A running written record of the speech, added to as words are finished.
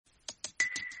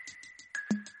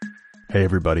Hey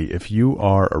everybody, if you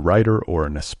are a writer or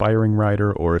an aspiring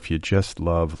writer, or if you just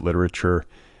love literature,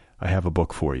 I have a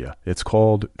book for you. It's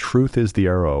called Truth is the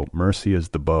Arrow, Mercy is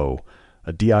the Bow,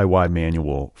 a DIY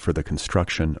manual for the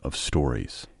construction of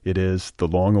stories. It is the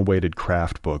long-awaited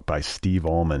craft book by Steve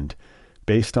Almond,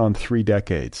 based on 3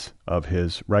 decades of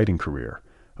his writing career,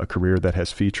 a career that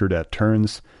has featured at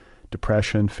turns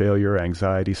depression, failure,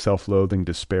 anxiety, self-loathing,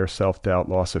 despair, self-doubt,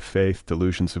 loss of faith,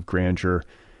 delusions of grandeur,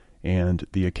 and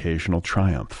the occasional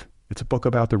triumph. It's a book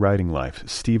about the writing life.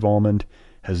 Steve Almond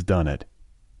has done it.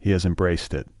 He has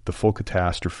embraced it, the full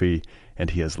catastrophe, and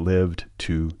he has lived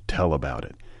to tell about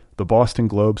it. The Boston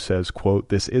Globe says, quote,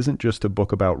 "This isn't just a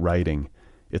book about writing,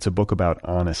 it's a book about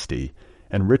honesty."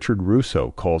 And Richard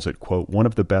Russo calls it, quote, "one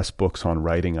of the best books on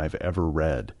writing I've ever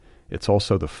read. It's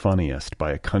also the funniest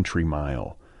by a country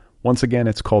mile." Once again,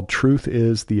 it's called Truth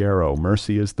is the Arrow,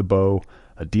 Mercy is the Bow,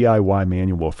 a DIY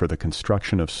manual for the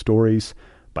construction of stories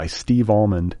by Steve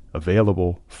Almond,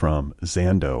 available from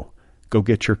Zando. Go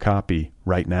get your copy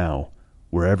right now,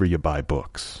 wherever you buy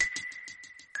books.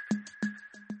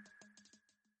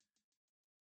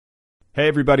 Hey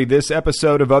everybody, this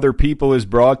episode of Other People is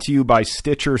brought to you by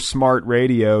Stitcher Smart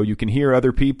Radio. You can hear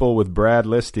Other People with Brad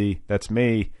Listy. That's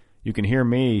me. You can hear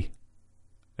me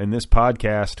in this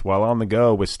podcast while on the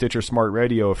go with Stitcher Smart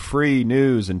Radio, a free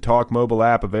news and talk mobile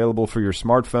app available for your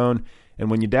smartphone.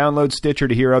 And when you download Stitcher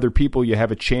to hear Other People, you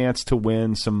have a chance to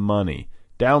win some money.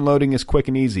 Downloading is quick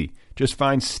and easy. Just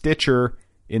find Stitcher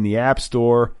in the App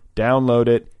Store, download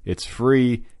it. It's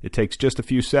free. It takes just a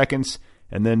few seconds.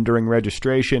 And then during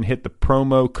registration, hit the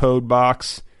promo code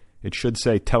box. It should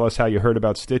say, "Tell us how you heard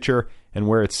about Stitcher." And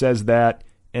where it says that,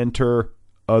 enter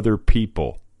Other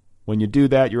People. When you do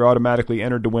that, you're automatically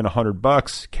entered to win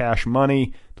 $100, cash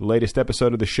money. The latest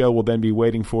episode of the show will then be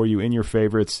waiting for you in your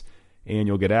favorites, and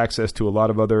you'll get access to a lot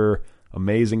of other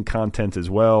amazing content as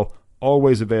well,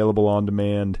 always available on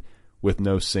demand with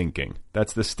no syncing.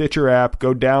 That's the Stitcher app.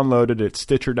 Go download it at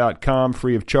Stitcher.com,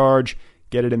 free of charge.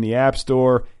 Get it in the App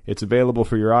Store. It's available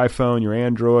for your iPhone, your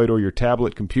Android, or your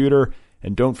tablet computer.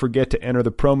 And don't forget to enter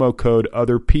the promo code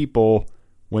OTHERPEOPLE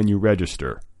when you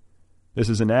register. This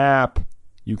is an app.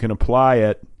 You can apply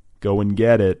it. Go and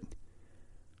get it.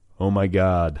 Oh my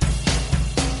God.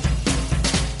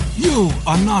 You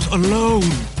are not alone.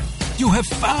 You have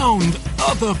found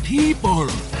other people.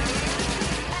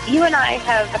 You and I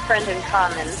have a friend in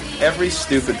common. Every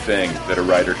stupid thing that a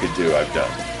writer could do, I've done.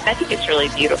 I think it's really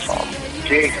beautiful.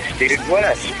 Jake, did what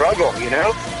a struggle, you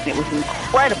know? It was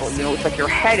incredible. It's like your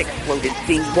head exploded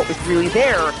seeing what was really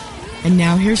there. And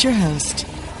now here's your host,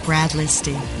 Brad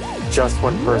Listy. Just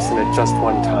one person at just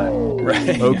one time.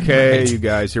 Right. Okay, you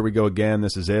guys, here we go again.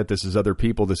 This is it. This is Other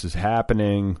People. This is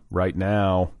happening right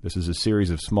now. This is a series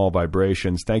of small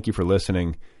vibrations. Thank you for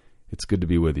listening. It's good to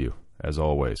be with you, as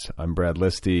always. I'm Brad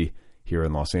Listy here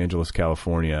in Los Angeles,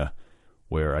 California,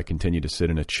 where I continue to sit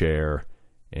in a chair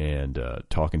and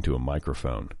talk into a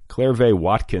microphone. Claire Vaye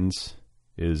Watkins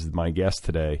is my guest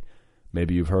today.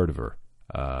 Maybe you've heard of her.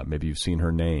 Maybe you've seen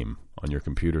her name on your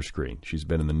computer screen. She's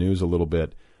been in the news a little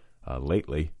bit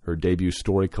lately. Her debut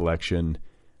story collection,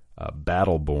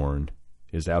 Battleborn,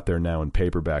 is out there now in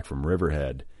paperback from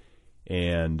Riverhead.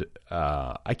 And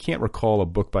I can't recall a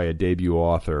book by a debut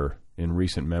author in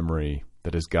recent memory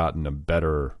that has gotten a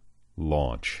better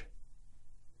launch.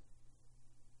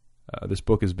 This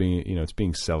book is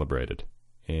being celebrated,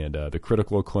 and the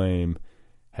critical acclaim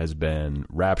has been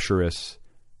rapturous.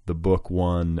 The book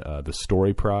won the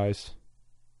Story Prize,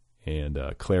 and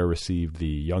Claire received the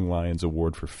Young Lions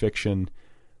Award for Fiction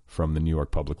from the New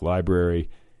York Public Library,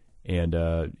 and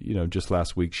just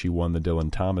last week she won the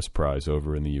Dylan Thomas Prize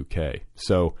over in the UK.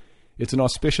 So it's an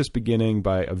auspicious beginning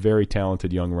by a very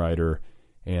talented young writer,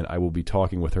 and I will be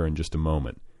talking with her in just a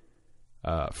moment.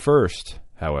 First,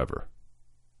 however,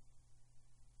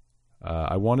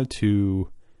 I wanted to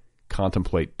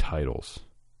contemplate titles.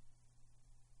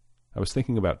 I was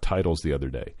thinking about titles the other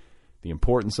day, the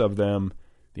importance of them,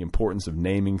 the importance of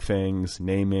naming things,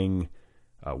 naming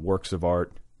works of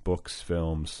art, books,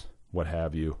 films, what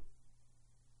have you.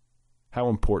 How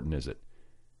important is it?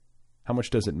 How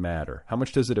much does it matter? How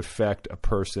much does it affect a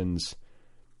person's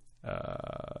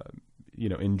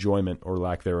enjoyment or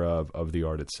lack thereof of the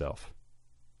art itself?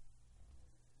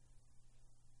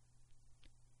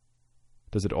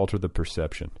 Does it alter the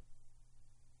perception,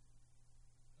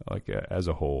 as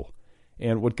a whole?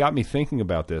 And what got me thinking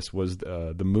about this was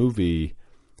the movie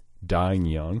Dying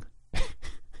Young. Do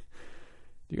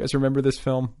you guys remember this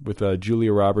film with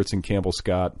Julia Roberts and Campbell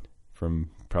Scott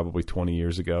from probably 20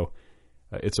 years ago?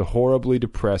 It's a horribly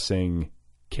depressing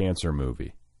cancer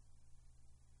movie.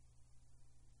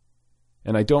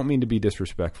 And I don't mean to be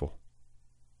disrespectful.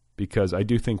 because I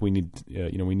do think we need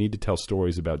to tell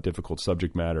stories about difficult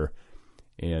subject matter,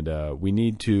 and we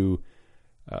need to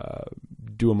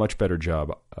do a much better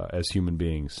job as human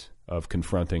beings of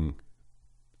confronting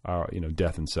our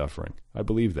death and suffering. I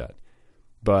believe that,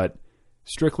 but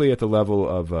strictly at the level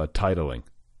of titling,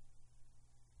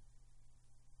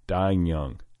 dying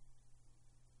young.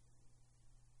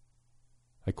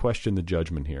 I question the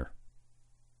judgment here.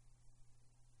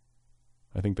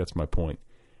 I think that's my point.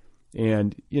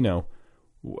 And,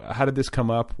 how did this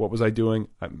come up? What was I doing?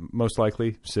 Most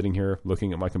likely sitting here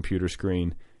looking at my computer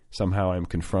screen. Somehow I'm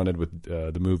confronted with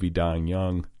the movie Dying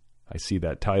Young. I see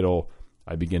that title.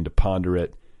 I begin to ponder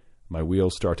it. My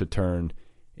wheels start to turn.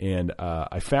 And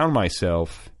I found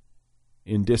myself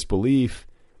in disbelief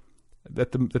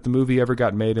that the movie ever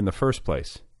got made in the first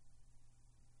place.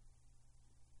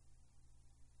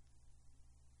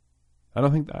 I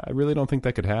really don't think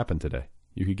that could happen today.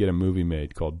 You could get a movie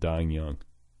made called Dying Young.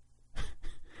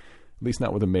 At least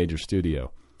not with a major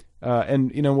studio.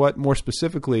 And you know what? More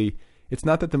specifically, it's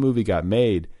not that the movie got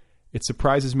made. It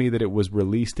surprises me that it was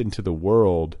released into the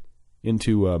world,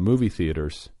 into movie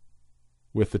theaters,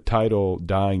 with the title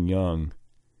Dying Young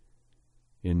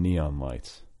in neon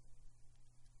lights.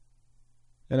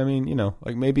 And I mean,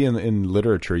 like maybe in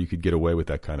literature you could get away with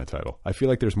that kind of title. I feel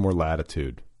like there's more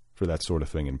latitude for that sort of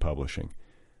thing in publishing.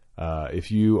 If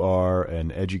you are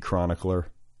an edgy chronicler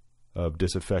of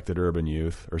disaffected urban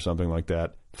youth or something like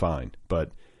that, fine.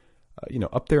 But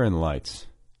up there in lights,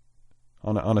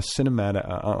 on a cinematic,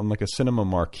 on like a cinema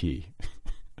marquee,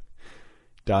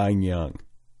 Dying Young,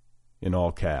 in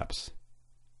all caps.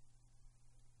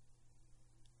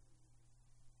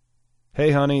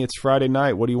 Hey, honey, it's Friday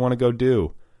night. What do you want to go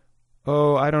do?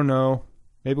 Oh, I don't know.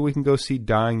 Maybe we can go see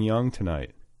Dying Young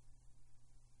tonight.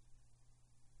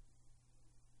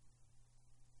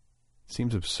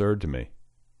 Seems absurd to me.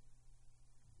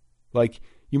 Like,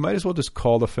 you might as well just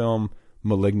call the film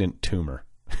Malignant Tumor.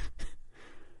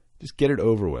 Just get it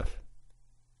over with.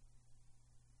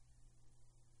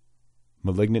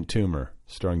 Malignant Tumor,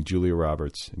 starring Julia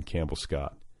Roberts and Campbell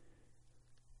Scott.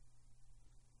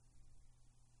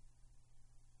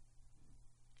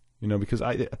 Because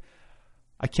I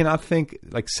cannot think,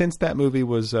 like, since that movie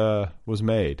was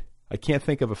made, I can't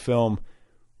think of a film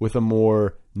with a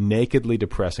more nakedly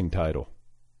depressing title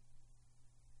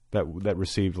that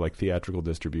received like theatrical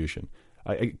distribution.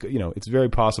 It's very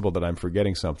possible that I'm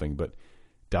forgetting something, but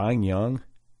Dying Young?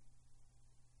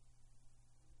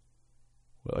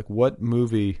 Well, like what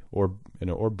movie or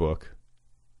book,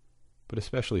 but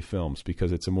especially films,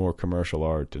 because it's a more commercial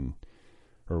art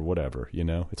or whatever,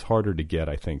 It's harder to get,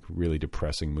 I think, really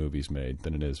depressing movies made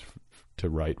than it is to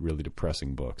write really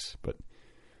depressing books. But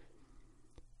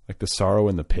like The Sorrow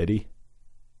and the Pity.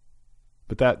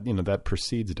 But that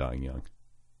precedes Dying Young.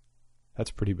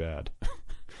 That's pretty bad.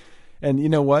 And you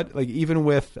know what? Like even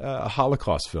with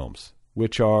Holocaust films,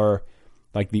 which are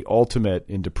like the ultimate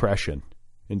in depression,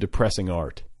 in depressing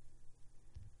art.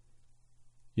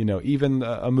 Even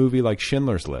a movie like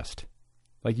Schindler's List.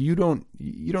 Like you don't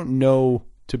know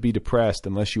to be depressed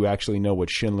unless you actually know what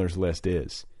Schindler's List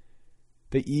is.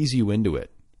 They ease you into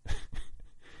it.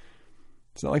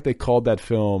 It's not like they called that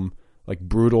film like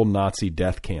brutal Nazi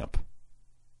death camp.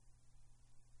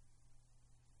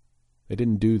 They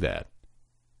didn't do that.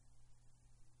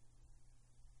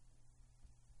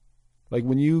 Like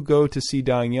when you go to see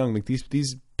Dying Young, like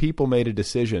these people made a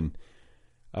decision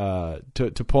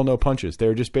to pull no punches.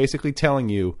 They're just basically telling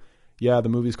you, yeah, the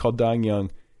movie's called Dying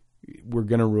Young. We're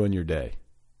going to ruin your day.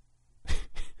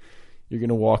 You're going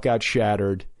to walk out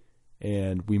shattered,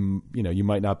 and you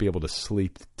might not be able to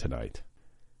sleep tonight.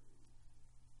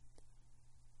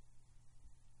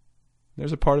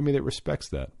 There's a part of me that respects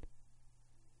that.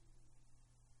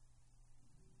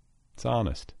 It's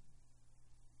honest.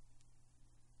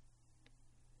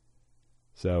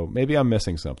 So maybe I'm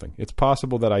missing something. It's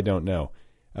possible that I don't know.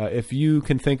 If you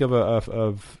can think of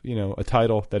a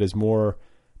title that is more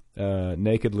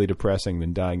nakedly depressing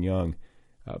than Dying Young,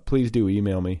 please do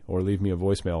email me or leave me a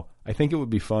voicemail. I think it would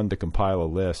be fun to compile a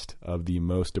list of the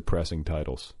most depressing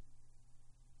titles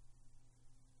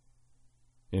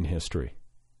in history.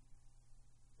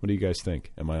 What do you guys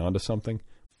think? Am I onto something?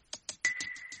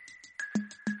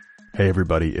 Hey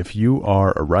everybody, if you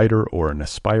are a writer or an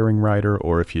aspiring writer,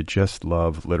 or if you just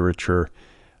love literature,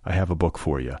 I have a book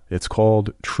for you. It's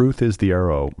called Truth is the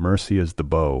Arrow, Mercy is the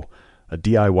Bow, a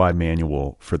DIY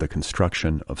manual for the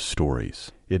construction of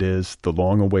stories. It is the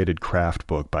long-awaited craft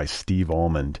book by Steve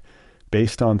Almond,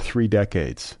 based on 3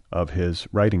 decades of his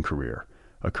writing career,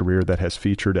 a career that has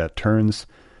featured at turns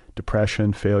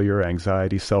depression, failure,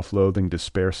 anxiety, self-loathing,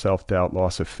 despair, self-doubt,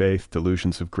 loss of faith,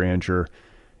 delusions of grandeur,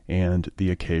 and the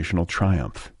occasional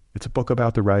triumph. It's a book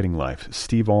about the writing life.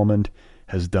 Steve Almond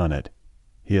has done it.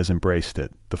 He has embraced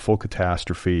it, the full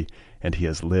catastrophe, and he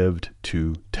has lived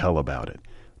to tell about it.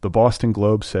 The Boston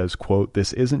Globe says, quote,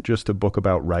 "This isn't just a book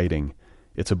about writing,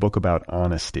 it's a book about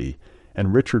honesty."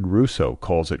 And Richard Russo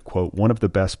calls it, quote, "one of the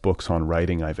best books on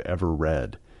writing I've ever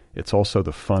read. It's also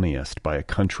the funniest by a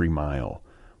country mile."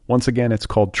 Once again, it's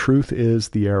called Truth is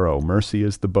the Arrow, Mercy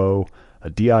is the Bow, a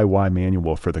DIY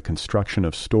manual for the construction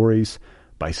of stories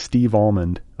by Steve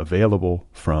Almond, available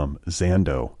from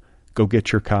Zando. Go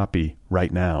get your copy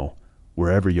right now,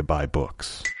 wherever you buy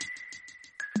books.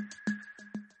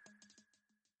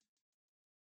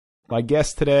 My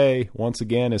guest today, once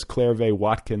again, is Claire Vaye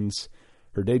Watkins.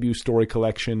 Her debut story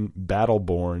collection,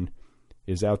 Battleborn,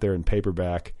 is out there in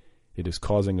paperback. It is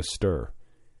causing a stir.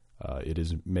 It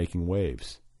is making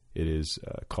waves. It is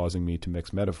causing me to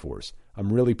mix metaphors.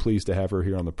 I'm really pleased to have her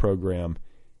here on the program,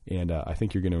 and I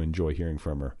think you're going to enjoy hearing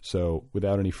from her. So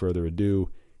without any further ado,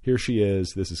 here she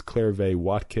is. This is Claire Vaye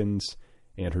Watkins,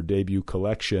 and her debut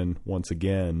collection, once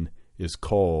again, is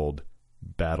called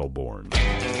Battleborn.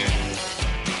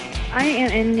 I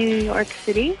am in New York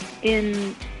City,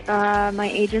 in my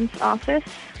agent's office.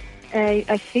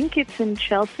 I think it's in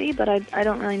Chelsea, but I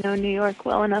don't really know New York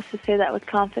well enough to say that with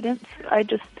confidence. I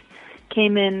just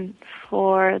came in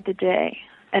for the day,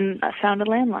 and I found a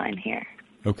landline here.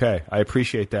 Okay, I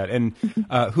appreciate that. And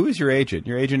who is your agent?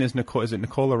 Your agent is Nicole. Is it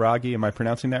Nicole Aragi? Am I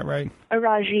pronouncing that right?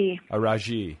 Araji.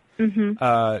 Araji.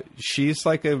 Mm-hmm. She's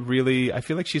like I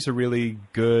feel like she's a really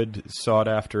good,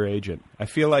 sought-after agent. I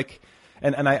feel like,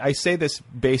 and I say this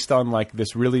based on like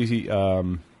this really,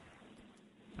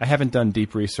 I haven't done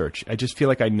deep research. I just feel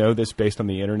like I know this based on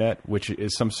the internet, which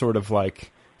is some sort of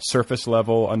like surface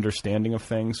level understanding of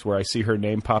things where I see her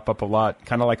name pop up a lot,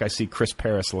 kind of like I see Chris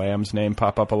Paris Lamb's name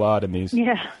pop up a lot in these.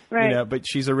 Yeah, right. You know, but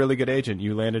she's a really good agent.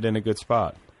 You landed in a good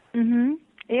spot. Mm-hmm.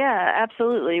 Yeah,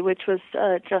 absolutely, which was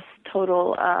just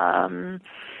total,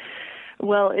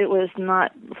 well, it was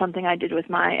not something I did with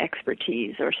my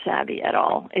expertise or savvy at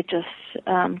all. It just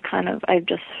I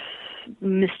just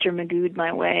Mr. Magoo'd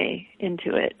my way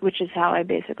into it, which is how I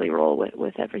basically roll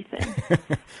with everything.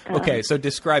 Okay, so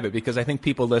describe it, because I think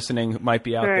people listening might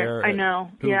be out there. I know.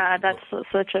 Yeah, that's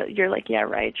such a, you're like, yeah,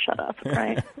 right, shut up,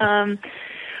 right?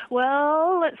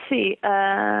 Well, let's see. So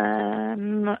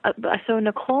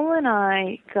Nicole and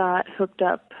I got hooked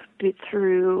up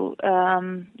through,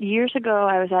 years ago,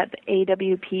 I was at the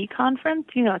AWP conference.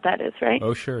 You know what that is, right?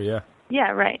 Oh, sure, yeah.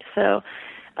 Yeah, right. So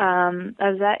I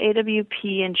was at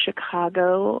AWP in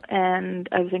Chicago, and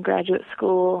I was in graduate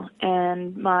school,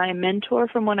 and my mentor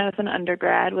from when I was an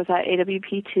undergrad was at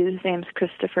AWP too. His name's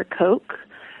Christopher Koch.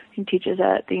 He teaches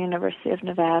at the University of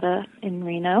Nevada in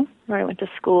Reno, where I went to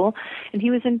school. And he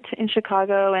was in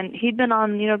Chicago, and he'd been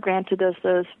on, Granta does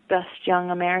those Best Young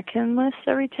American lists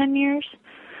every 10 years.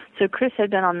 So Chris had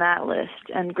been on that list,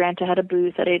 and Granta had a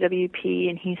booth at AWP,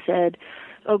 and he said,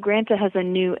 "Oh, Granta has a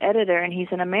new editor, and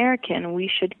he's an American. We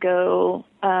should go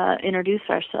introduce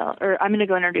ourselves, or I'm going to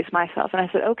go introduce myself." And I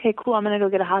said, "Okay, cool. I'm going to go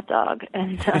get a hot dog."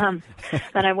 And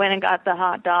then I went and got the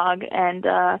hot dog, and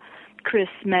Chris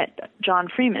met John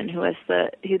Freeman, who was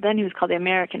he was called the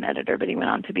American editor, but he went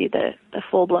on to be the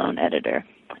full-blown editor.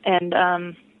 And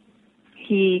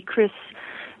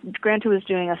Granta was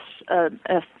doing a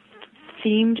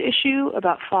themed issue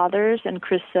about fathers, and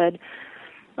Chris said,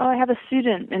 "Oh, I have a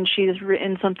student, and she's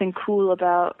written something cool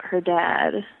about her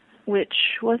dad,"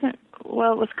 which wasn't,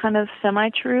 well, it was kind of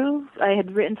semi-true. I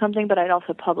had written something, but I'd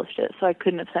also published it, so I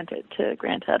couldn't have sent it to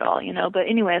Granta at all, But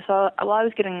anyway, so while I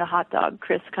was getting the hot dog,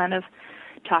 Chris kind of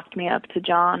talked me up to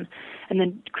John, and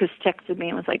then Chris texted me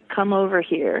and was like, "Come over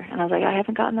here." And I was like, "I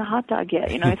haven't gotten the hot dog yet."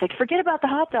 He's like, "Forget about the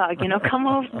hot dog,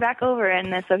 come back over."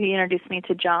 And then, so he introduced me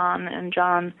to John, and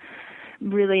John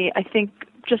really, I think,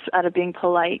 just out of being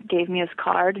polite, gave me his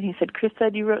card, and he said, "Chris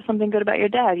said you wrote something good about your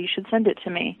dad. You should send it to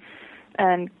me."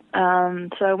 And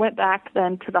so I went back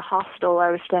then to the hostel. I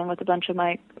was staying with a bunch of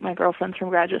my girlfriends from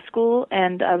graduate school,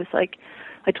 and I was like,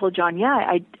 I told John,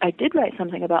 "Yeah, I did write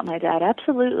something about my dad,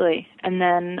 absolutely." And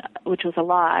then, which was a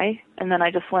lie, and then I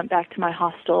just went back to my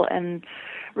hostel and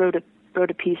wrote a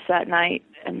piece that night,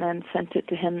 and then sent it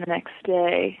to him the next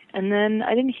day. And then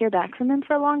I didn't hear back from him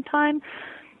for a long time.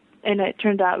 And it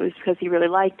turned out it was because he really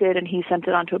liked it, and he sent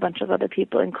it on to a bunch of other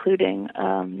people, including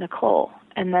Nicole.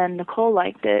 And then Nicole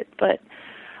liked it, but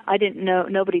I didn't know,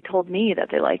 nobody told me that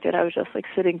they liked it. I was just like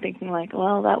sitting thinking like,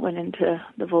 well, that went into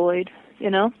the void,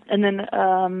 And then,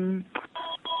 oh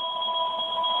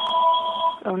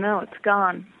no, it's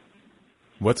gone.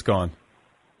 What's gone?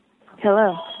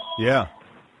 Hello. Yeah.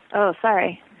 Oh,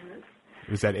 sorry.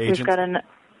 Was that agent?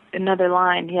 another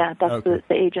line. Yeah, that's Okay.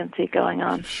 the agency going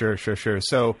on. Sure.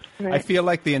 So I Right. feel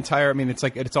like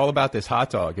it's all about this hot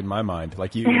dog in my mind.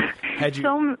 Like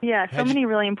so Many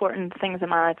really important things in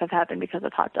my life have happened because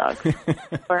of hot dogs,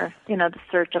 or the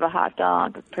search of a hot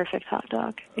dog, the perfect hot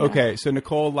dog. Yeah. Okay, so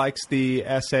Nicole likes the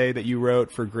essay that you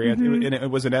wrote for Grant, and it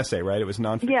was an essay, right? It was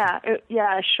nonfiction.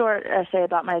 Yeah, a short essay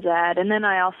about my dad, and then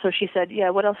she said,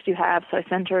 what else do you have? So I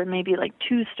sent her maybe like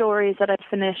 2 stories that I'd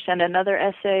finished, and another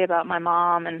essay about my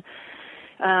mom and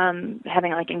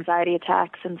having like anxiety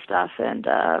attacks and stuff, and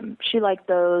she liked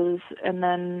those. And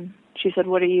then she said,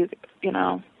 what are you,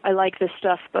 I like this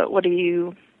stuff, but what are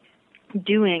you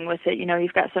doing with it?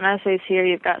 You've got some essays here,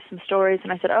 you've got some stories.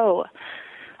 And I said,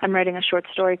 I'm writing a short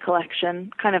story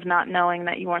collection, kind of not knowing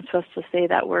that you weren't supposed to say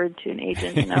that word to an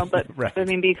agent, but Right. I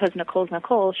mean, because Nicole's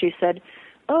Nicole, she said,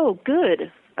 oh,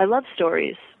 good, I love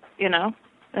stories,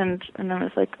 and I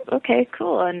was like, okay,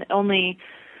 cool. And only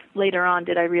later on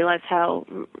did I realize how,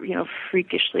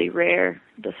 freakishly rare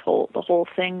the whole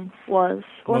thing was.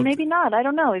 Or Well, maybe not, I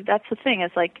don't know. That's the thing.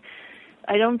 It's like,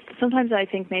 sometimes I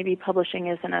think maybe publishing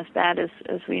isn't as bad as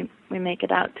we make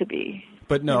it out to be.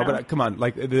 But no, but come on,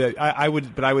 like I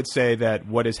would say that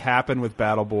what has happened with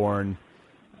Battleborn,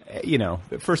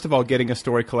 first of all, getting a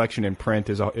story collection in print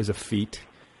is a feat.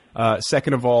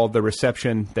 Second of all, the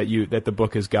reception that the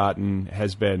book has gotten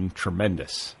has been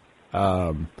tremendous.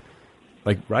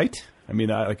 Right? I mean,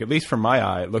 at least from my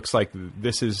eye, it looks like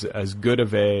this is as good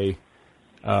of a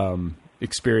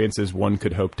experience as one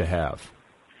could hope to have.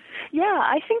 Yeah,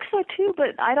 I think so too,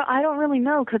 but I don't really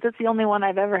know because it's the only one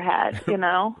I've ever had,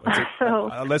 So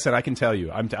Listen, I can tell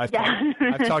you, I've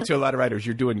talked to a lot of writers.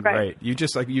 You're doing Right. great. You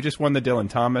just won the Dylan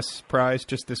Thomas Prize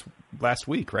just this last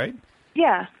week, right?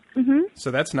 yeah. Mm-hmm.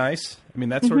 So that's nice. I mean,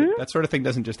 that sort of thing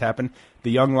doesn't just happen.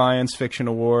 The Young Lions Fiction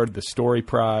Award, the Story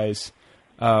Prize.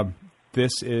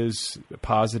 This is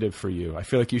positive for you. I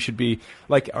feel like you should be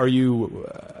like. Are you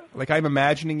I'm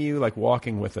imagining you like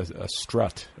walking with a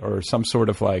strut or some sort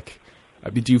of like.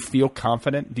 Do you feel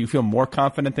confident? Do you feel more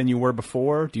confident than you were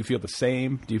before? Do you feel the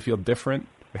same? Do you feel different?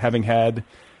 Having had,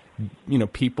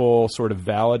 people sort of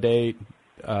validate.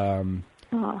 I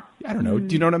don't know.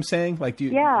 Do you know what I'm saying? Like,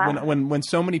 when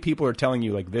so many people are telling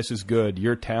you like this is good,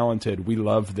 you're talented, we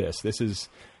love this, this is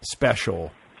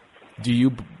special. Do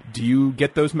you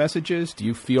get those messages? Do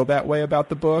you feel that way about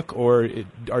the book, or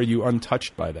are you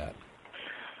untouched by that?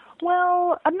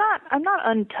 Well, I'm not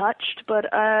untouched,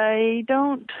 but I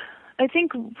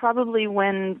think probably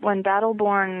when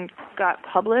Battleborn got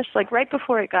published, like right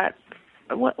before it got,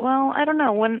 I don't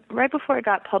know, right before it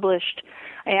got published,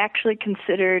 I actually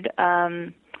considered,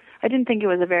 I didn't think it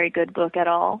was a very good book at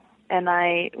all. And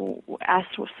I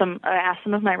asked some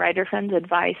of my writer friends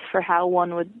advice for how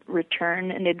one would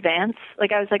return in advance.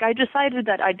 Like I decided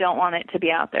that I don't want it to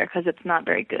be out there because it's not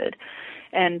very good.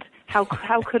 And how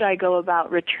could I go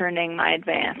about returning my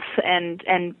advance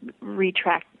and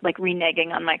retract, like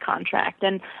reneging on my contract?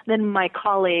 And then my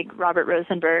colleague Robert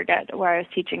Rosenberg, where I was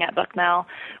teaching at Bucknell,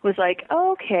 was like,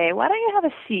 oh, "Okay, why don't you have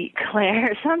a seat,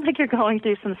 Claire? It sounds like you're going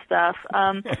through some stuff.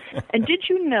 And did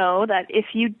you know that if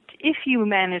you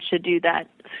manage to do that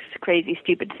crazy,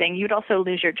 stupid thing, you'd also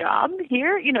lose your job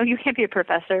here? You can't be a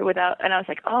professor without." And I was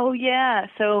like, "Oh yeah,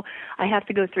 so I have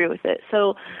to go through with it."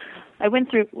 So I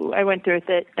went through with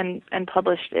it and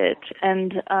published it,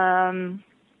 and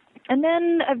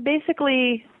then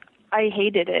basically I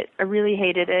hated it. I really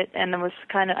hated it, and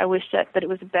I wished that it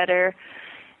was better.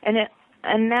 And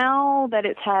now that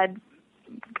it's had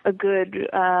a good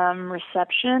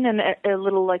reception and a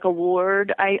little like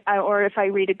award, or if I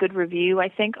read a good review, I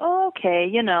think, oh,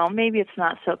 okay, maybe it's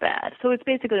not so bad. So it's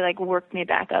basically like worked me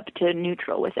back up to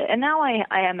neutral with it. And now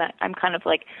I'm kind of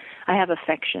like, I have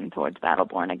affection towards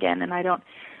Battleborn again, and I don't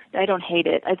hate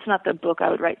it. It's not the book I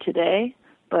would write today,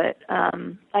 but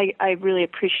I really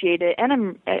appreciate it,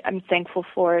 and I'm thankful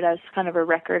for it as kind of a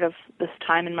record of this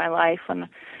time in my life when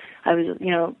I was,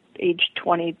 age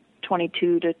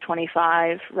 22 to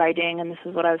 25 writing, and this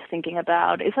is what I was thinking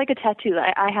about. It's like a tattoo.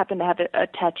 I happen to have a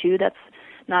tattoo that's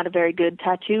not a very good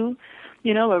tattoo,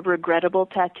 a regrettable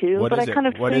tattoo.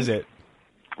 What is it?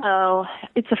 Oh,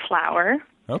 it's a flower.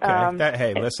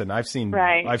 Okay. Listen, I've seen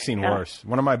worse.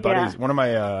 One of my buddies, one of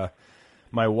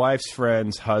my wife's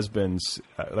friends' husbands,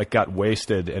 got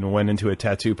wasted and went into a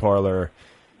tattoo parlor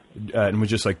and was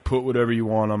just like, put whatever you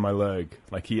want on my leg.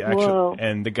 Like he actually, Whoa.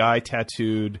 And the guy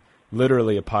tattooed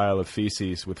literally a pile of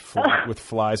feces with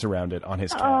flies around it on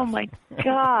his calf. Oh my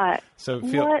God. So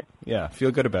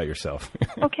feel good about yourself.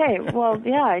 Okay. Well,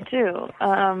 yeah, I do.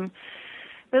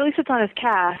 But at least it's on his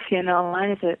calf,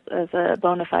 Mine is a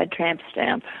bona fide tramp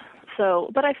stamp. So,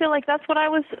 but I feel like that's what I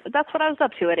was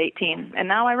up to at 18, and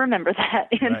now I remember that,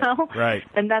 you know. Right.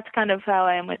 And that's kind of how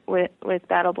I am with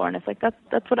Battleborn. It's like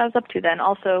that's what I was up to then.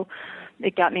 Also,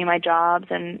 it got me my jobs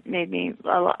and made me.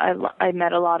 I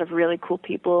met a lot of really cool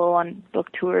people on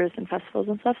book tours and festivals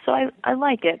and stuff. So I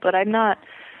like it, but I'm not.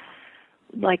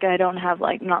 Like I don't have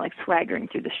not like swaggering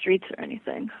through the streets or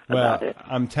anything about it.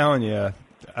 I'm telling you,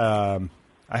 I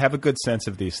have a good sense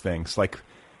of these things. Like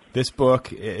this book,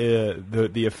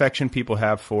 the affection people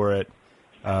have for it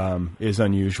is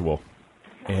unusual,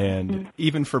 and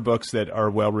even for books that are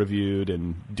well reviewed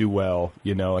and do well,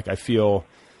 you know, like I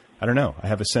don't know, I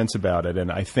have a sense about it, and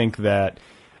I think that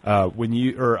I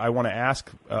want to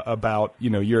ask about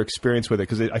your experience with it,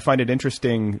 because I find it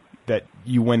interesting that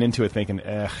you went into it thinking,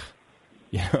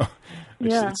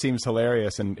 which it seems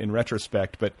hilarious in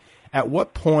retrospect. But at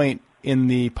what point in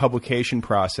the publication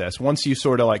process, once you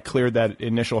sort of like cleared that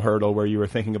initial hurdle where you were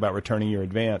thinking about returning your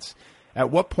advance,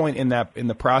 at what point in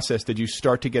the process did you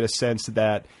start to get a sense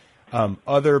that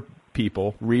other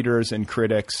people, readers and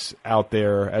critics out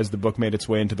there, as the book made its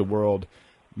way into the world,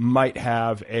 might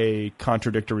have a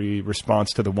contradictory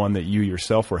response to the one that you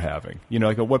yourself were having? You know,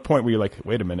 like at what point were you like,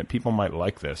 wait a minute, people might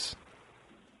like this?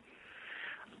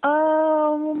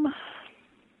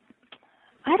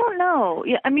 I don't know.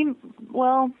 Yeah, I mean,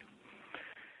 well,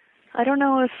 I don't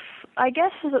know if, I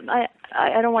guess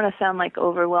I don't want to sound like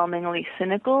overwhelmingly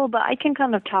cynical, but I can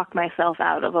kind of talk myself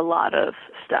out of a lot of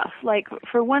stuff. Like,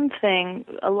 for one thing,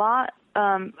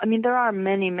 there are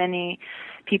many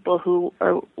people who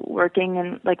are working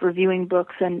and like reviewing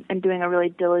books and doing a really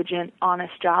diligent,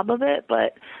 honest job of it,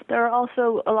 but there are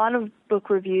also a lot of book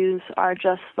reviews are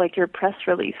just like your press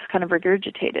release kind of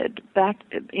regurgitated back,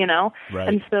 you know? Right.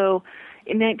 And so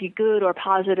it might be good or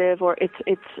positive, or it's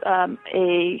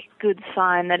a good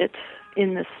sign that it's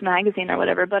in this magazine or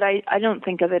whatever, but I don't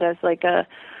think of it as like a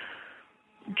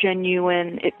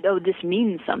genuine, this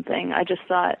means something. I just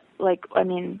thought,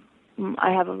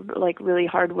 I have really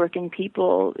hardworking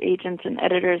people, agents and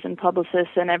editors and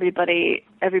publicists, and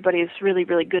everybody's really,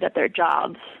 really good at their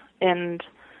jobs. And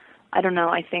I don't know,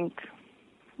 I think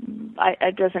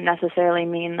it doesn't necessarily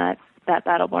mean that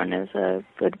Battleborn is a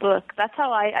good book. That's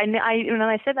how I when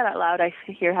I say that out loud, I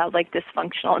hear how like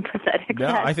dysfunctional and pathetic. No,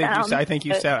 that I think sounds. I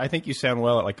think you sound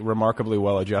well, like remarkably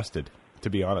well adjusted. To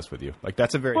be honest with you, like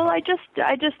that's a very well. I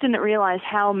just didn't realize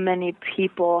how many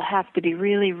people have to be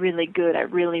really, really good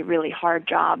at really, really hard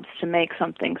jobs to make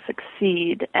something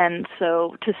succeed. And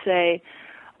so to say,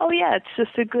 oh yeah, it's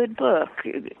just a good book,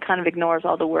 it kind of ignores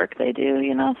all the work they do,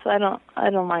 you know. So I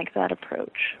don't like that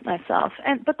approach myself.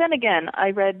 But then again,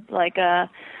 I read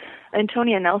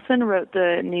Antonia Nelson wrote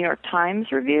the New York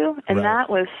Times review, and that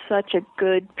was such a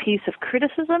good piece of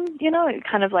criticism, you know. It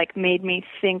kind of like made me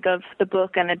think of the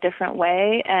book in a different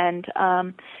way, and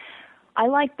I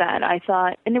liked that. I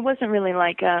thought, and it wasn't really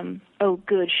like, oh,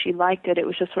 good, she liked it. It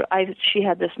was just she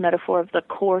had this metaphor of the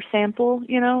core sample,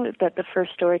 you know, that the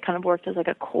first story kind of worked as like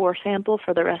a core sample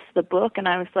for the rest of the book, and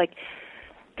I was like,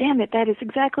 damn it, that is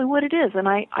exactly what it is, and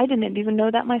I didn't even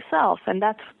know that myself, and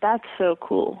that's so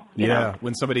cool. You know?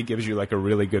 When somebody gives you like a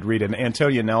really good read, and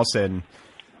Antonia Nelson,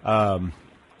 I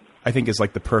think is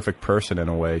like the perfect person in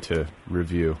a way to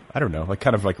review. I don't know, like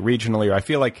kind of like regionally, or I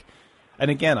feel like, and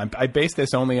again, I base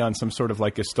this only on some sort of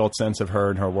like Gestalt sense of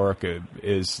her and her work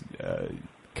is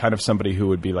kind of somebody who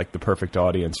would be like the perfect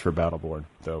audience for Battleborn.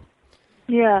 So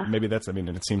yeah, maybe that's, I mean,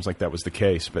 and it seems like that was the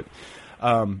case, but.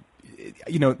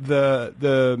 You know,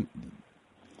 the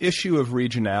issue of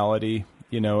regionality,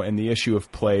 you know, and the issue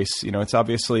of place, you know, it's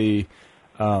obviously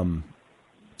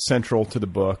central to the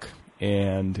book.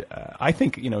 And I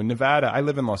think, you know, Nevada, I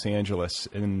live in Los Angeles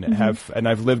and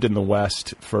I've lived in the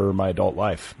West for my adult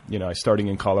life, you know, starting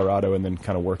in Colorado and then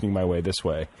kind of working my way this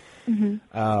way.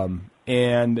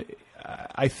 And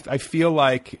I feel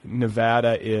like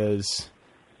Nevada is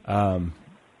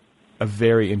a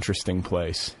very interesting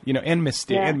place, you know, and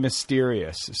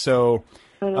mysterious. So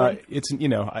it's, you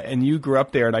know, and you grew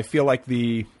up there, and I feel like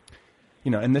you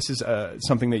know, and this is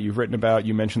something that you've written about.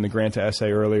 You mentioned the Granta essay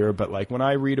earlier, but like when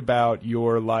I read about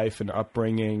your life and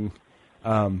upbringing,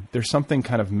 there's something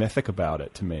kind of mythic about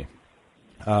it to me.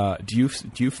 Do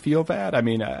you feel that? I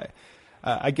mean,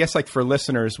 I guess like for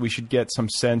listeners, we should get some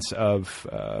sense of,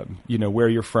 you know, where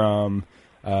you're from,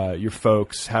 your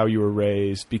folks, how you were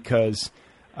raised, because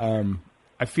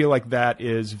I feel like that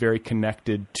is very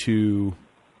connected to,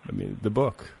 I mean, the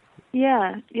book.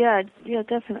 Yeah,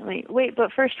 definitely. Wait,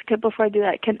 but first, before I do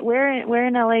that, where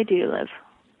in LA do you live?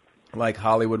 Like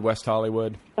Hollywood, West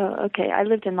Hollywood. Oh, okay. I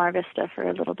lived in Mar Vista for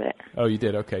a little bit. Oh, you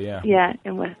did? Okay, yeah. Yeah,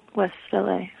 in West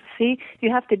LA. See,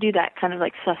 you have to do that kind of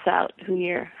like suss out who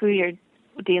your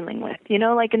dealing with.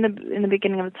 Like in the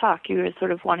beginning of the talk, you were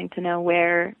sort of wanting to know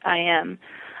where I am.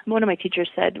 One of my teachers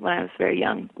said when I was very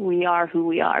young, we are who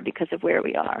we are because of where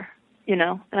we are,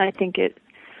 and I think it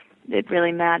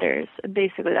really matters.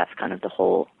 Basically, that's kind of the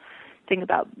whole thing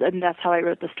about, and that's how I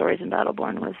wrote the stories in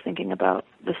Battleborn, was thinking about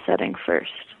the setting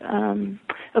first.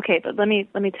 Okay, but let me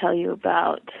tell you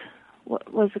about,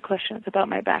 what was the question? It's about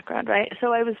my background, right?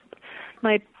 So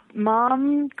my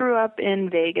mom grew up in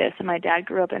Vegas and my dad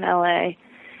grew up in LA,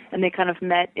 and they kind of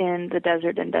met in the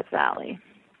desert in Death Valley.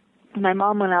 My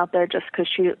mom went out there just because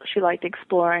she liked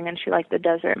exploring and she liked the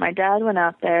desert. My dad went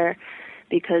out there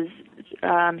because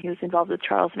he was involved with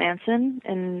Charles Manson,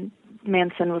 and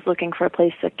Manson was looking for a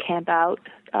place to camp out.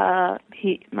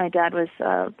 My dad was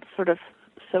sort of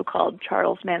so-called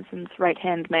Charles Manson's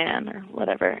right-hand man or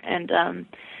whatever, and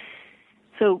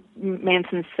so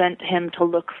Manson sent him to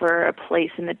look for a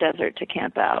place in the desert to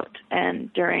camp out.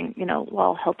 And during,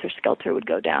 while Helter Skelter would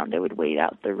go down, they would wait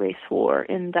out the race war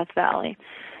in Death Valley.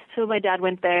 So my dad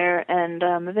went there and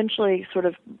eventually sort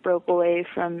of broke away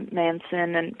from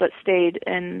Manson, but stayed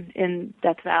in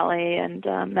Death Valley and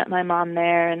met my mom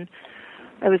there. And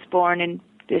I was born in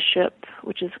Bishop,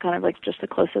 which is kind of like just the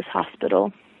closest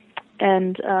hospital.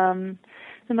 And then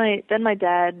my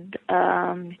dad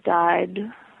died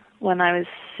when I was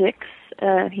 6.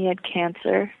 He had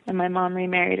cancer, and my mom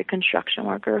remarried a construction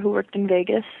worker who worked in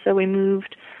Vegas. So we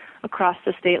moved across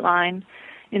the state line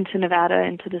into Nevada,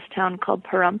 into this town called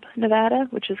Pahrump, Nevada,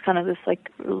 which is kind of this like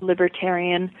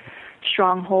libertarian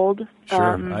stronghold.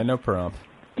 Sure, I know Pahrump.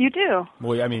 You do?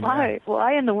 Well, I mean,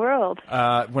 why in the world?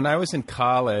 When I was in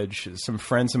college, some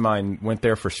friends of mine went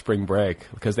there for spring break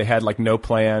because they had like no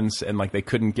plans and like they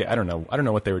couldn't get. I don't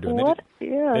know what they were doing. What?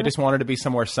 They just wanted to be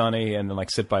somewhere sunny and then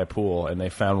like sit by a pool, and they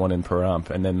found one in Pahrump.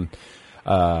 And then,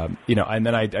 and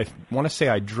then I want to say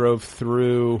I drove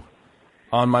through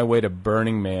on my way to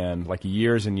Burning Man like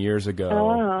years and years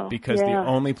ago because the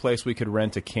only place we could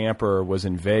rent a camper was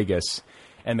in Vegas.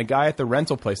 And the guy at the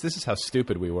rental place, this is how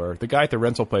stupid we were. The guy at the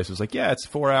rental place was like, yeah, it's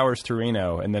 4 hours to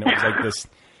Reno. And then it was like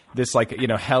this like,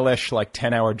 hellish, like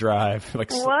 10-hour drive.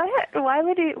 Like, what?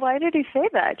 Why did he say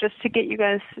that? Just to get you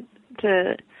guys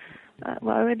to,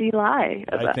 why would he lie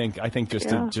about? I think just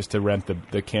to rent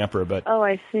the camper. But oh,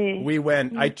 I see. We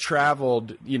went, I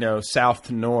traveled, south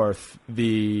to north,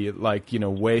 the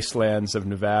wastelands of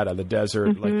Nevada, the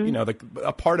desert,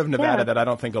 a part of Nevada that I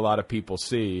don't think a lot of people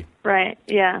see. Right.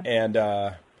 Yeah. And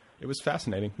it was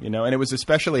fascinating, and it was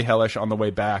especially hellish on the way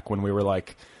back when we were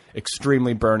like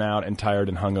extremely burnt out and tired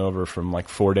and hungover from like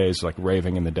 4 days like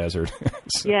raving in the desert.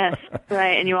 So. Yes,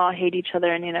 right. And you all hate each other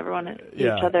and you never want to see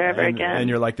each other ever again. And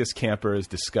you're like, this camper is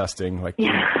disgusting. Like,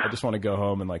 I just want to go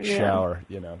home and like shower,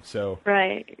 so.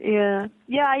 Right. Yeah.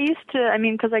 Yeah. I used to,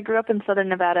 because I grew up in Southern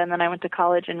Nevada and then I went to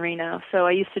college in Reno. So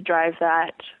I used to drive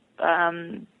that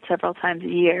several times a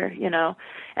year,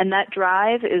 and that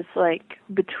drive is like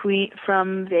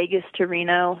from Vegas to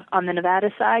Reno on the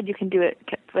Nevada side. You can do it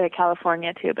for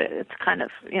California too, but it's kind of,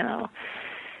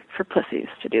 for pussies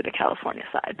to do the California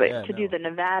side. But do the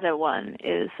Nevada one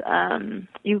is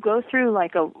you go through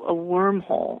like a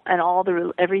wormhole, and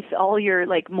all your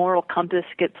like moral compass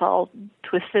gets all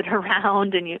twisted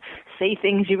around, and you say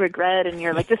things you regret, and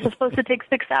you're like, this is supposed to take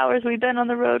 6 hours. We've been on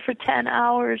the road for 10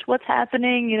 hours. What's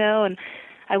happening? And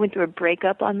I went through a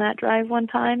breakup on that drive one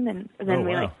time, and then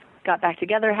we like got back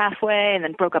together halfway, and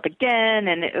then broke up again,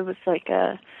 and it was like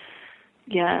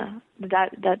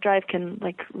that drive can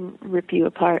like rip you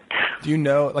apart. Do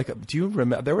you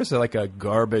remember there was like a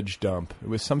garbage dump? It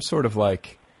was some sort of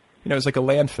like, it was like a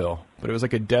landfill, but it was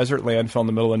like a desert landfill in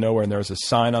the middle of nowhere, and there was a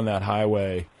sign on that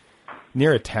highway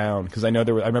near a town, because I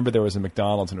remember there was a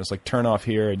McDonald's, and it was like, turn off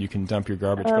here and you can dump your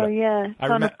garbage. Oh, yeah.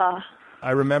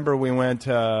 I remember we went,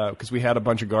 because we had a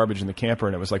bunch of garbage in the camper,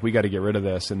 and it was like, we got to get rid of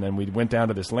this. And then we went down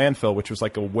to this landfill, which was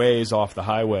like a ways off the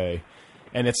highway.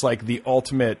 And it's like the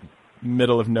ultimate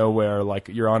middle of nowhere, like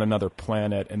you're on another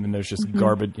planet, and then there's just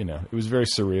garbage, it was very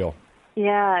surreal.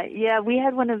 Yeah, we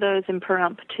had one of those in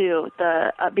Pahrump too.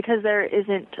 Because there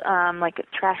isn't like a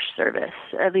trash service,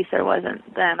 at least there wasn't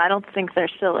then. I don't think there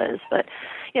still is, but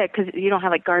yeah, because you don't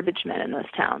have like garbage men in those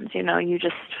towns. You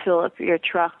just fill up your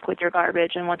truck with your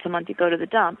garbage, and once a month you go to the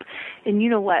dump. And you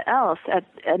know what else? At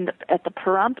the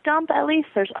Pahrump dump, at least,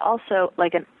 there's also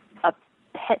like a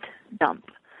pet dump,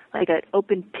 like an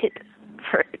open pit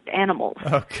for animals.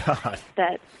 Oh God!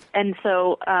 And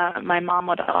so my mom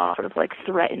would sort of like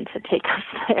threaten to take us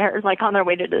there. Like on their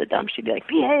way to the dump, she'd be like,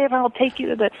 "Behave, I'll take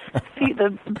you to the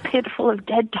pit full of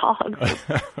dead dogs."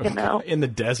 In the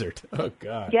desert. Oh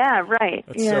God! Yeah, right.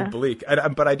 That's so bleak.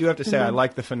 But I do have to say, I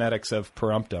like the phonetics of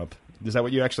Pahrump dump. Is that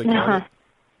what you actually call it?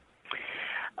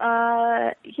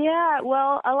 Yeah,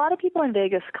 well, a lot of people in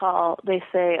Vegas they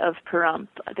say of Pahrump,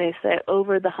 they say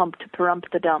over the hump to Pahrump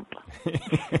the dump.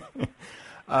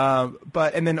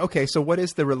 Okay, so what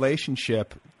is the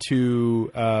relationship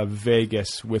to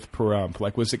Vegas with Pahrump?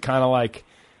 Like, was it kind of like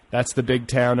that's the big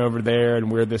town over there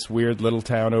and we're this weird little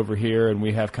town over here and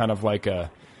we have kind of like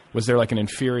was there like an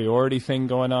inferiority thing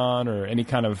going on or any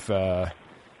kind of...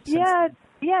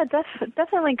 Yeah,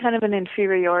 definitely kind of an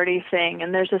inferiority thing,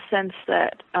 and there's a sense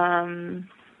that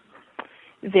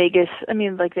Vegas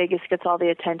gets all the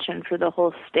attention for the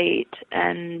whole state,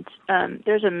 and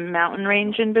there's a mountain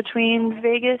range in between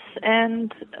Vegas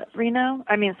and Vegas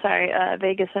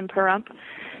and Pahrump.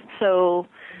 So,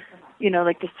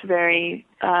 like this very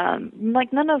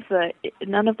none of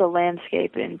the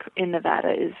landscape in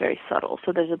Nevada is very subtle.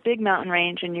 So there's a big mountain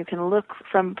range, and you can look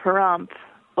from Pahrump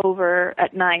over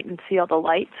at night and see all the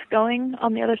lights going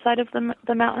on the other side of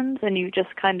the mountains, and you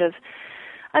just kind of,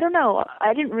 I don't know,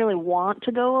 I didn't really want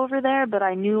to go over there, but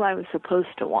I knew I was supposed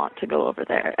to want to go over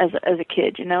there as a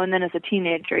kid, and then as a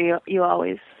teenager we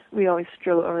always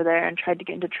drove over there and tried to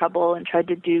get into trouble and tried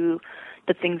to do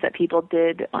the things that people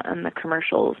did on the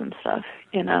commercials and stuff,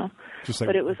 Just like,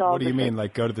 but it was all. What do you mean,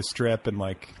 like go to the Strip and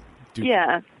like do?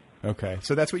 Yeah. Okay,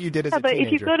 so that's what you did as a but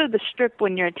teenager. if you go to the Strip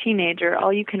when you're a teenager,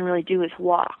 all you can really do is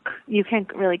walk. You can't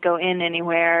really go in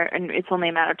anywhere, and it's only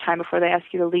a matter of time before they ask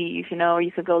you to leave, or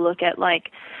you could go look at, like,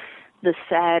 the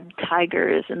sad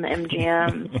tigers in the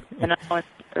MGM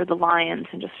or the lions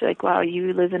and just be like, wow,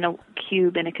 you live in a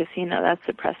cube in a casino. That's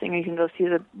depressing. Or you can go see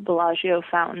the Bellagio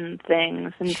fountain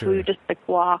things, and so we just, like,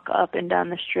 walk up and down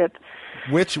the Strip.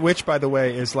 Which, by the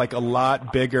way, is like a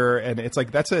lot bigger, and it's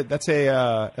like that's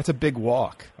a big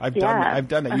walk. I've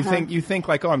done it. You think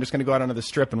like, oh, I'm just going to go out onto the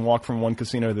Strip and walk from one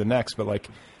casino to the next, but like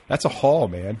that's a haul,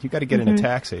 man. You got to get in a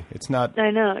taxi. It's not.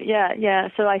 I know. Yeah.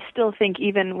 So I still think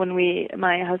even when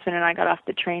my husband and I got off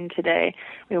the train today,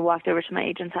 we walked over to my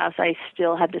agent's house. I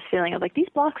still had this feeling of like these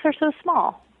blocks are so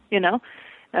small,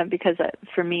 because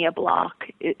for me, a block,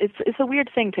 it's a weird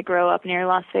thing to grow up near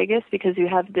Las Vegas because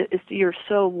you're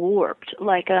so warped.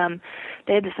 Like,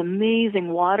 they had this amazing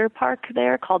water park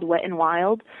there called Wet and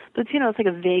Wild, but it's like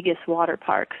a Vegas water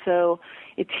park. So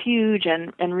it's huge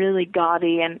and really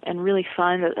gaudy and really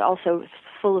fun, but also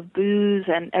full of booze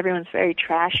and everyone's very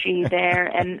trashy there.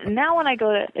 And now when I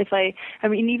go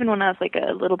even when I was like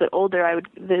a little bit older, I would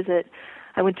visit.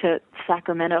 I went to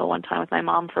Sacramento one time with my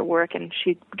mom for work, and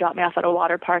she dropped me off at a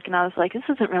water park, and I was like, this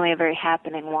isn't really a very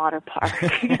happening water park,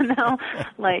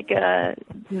 like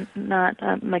not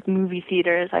like movie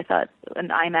theaters. I thought an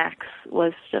IMAX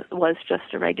was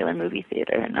just a regular movie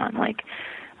theater, and not like,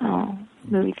 oh,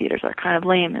 movie theaters are kind of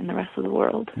lame in the rest of the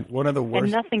world. One of the worst.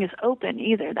 And nothing is open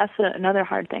either. That's another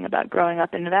hard thing about growing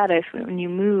up in Nevada.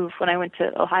 When I went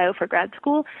to Ohio for grad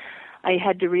school, I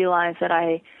had to realize that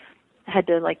I had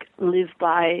to like live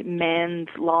by man's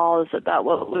laws about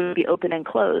what would be open and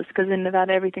closed, because in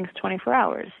Nevada everything's 24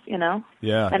 hours,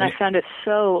 Yeah. And I found it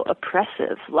so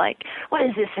oppressive. Like, what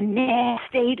is this, a nasty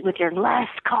state with your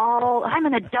last call? I'm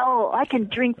an adult. I can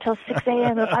drink till 6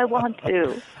 a.m. if I want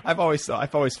to. I've always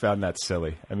found that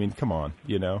silly. I mean, come on,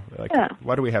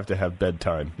 Why do we have to have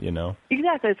bedtime?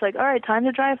 Exactly. It's like, all right, time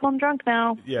to drive home drunk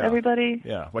now. Yeah. Everybody.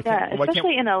 Yeah.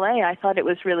 Especially in LA, I thought it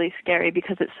was really scary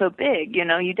because it's so big.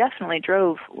 You definitely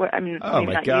drove. Oh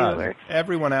my God!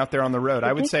 Everyone out there on the road. Ridiculous.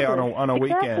 I would say on a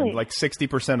weekend, like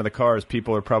 60% of the cars,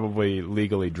 people are probably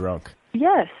legally drunk.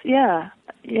 Yes. Yeah.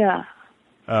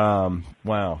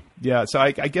 Wow. Yeah. So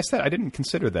I guess that I didn't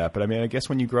consider that, but I mean, I guess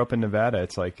when you grow up in Nevada,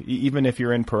 it's like even if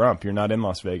you're in Pahrump, you're not in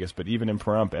Las Vegas, but even in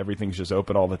Pahrump, everything's just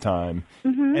open all the time.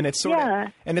 Mm-hmm. And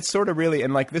it's sort of really,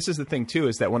 and like this is the thing too,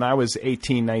 is that when I was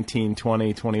 18, 19,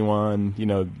 20,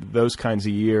 21, those kinds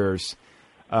of years.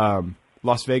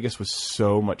 Las Vegas was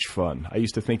so much fun. I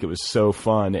used to think it was so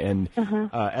fun. And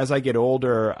as I get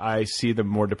older, I see the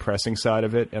more depressing side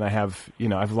of it. And I have,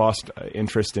 I've lost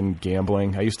interest in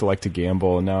gambling. I used to like to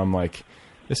gamble. And now I'm like,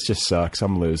 this just sucks.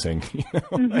 I'm losing.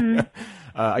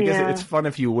 I guess it's fun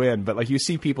if you win. But like you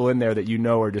see people in there that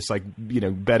are just like,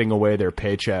 betting away their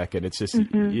paycheck. And it's just,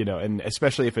 and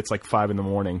especially if it's like 5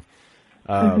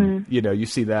 a.m, you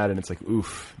see that and it's like,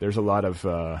 oof, there's a lot of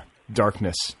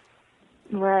darkness.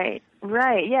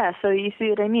 Right, yeah, so you see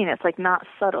what I mean? It's like not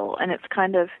subtle, and it's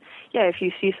kind of, if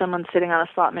you see someone sitting on a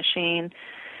slot machine,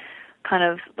 kind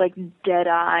of like dead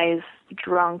eyes,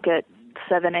 drunk at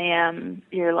 7 a.m.,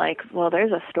 you're like, well,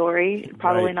 there's a story,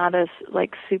 probably Right. not as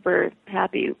like super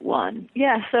happy one.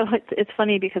 Yeah, so it's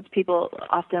funny because people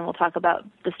often will talk about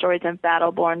the stories of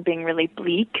Battleborn being really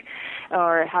bleak,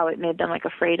 or how it made them like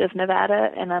afraid of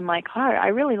Nevada, and I'm like, oh, I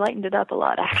really lightened it up a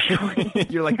lot, actually.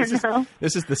 You're like, this know?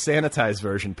 is the sanitized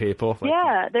version, people. Like,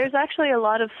 Yeah, there's actually a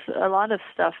lot of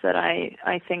stuff that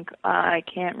I think I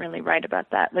can't really write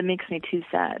about that makes me too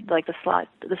sad, like a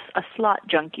slot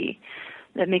junkie.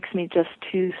 That makes me just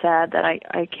too sad that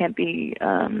I can't be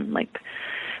like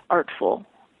artful.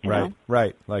 You know?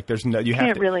 Right. Like there's no, you Can't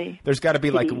have to, really there's got to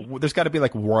be pity. there's got to be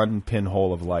like one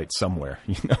pinhole of light somewhere,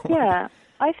 you know? Yeah,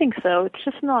 I think so. It's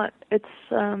just not. It's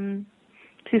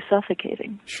too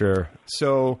suffocating. Sure.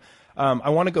 So I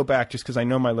want to go back just because I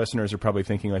know my listeners are probably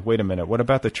thinking like, wait a minute, what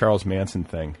about the Charles Manson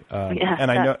thing? Yeah,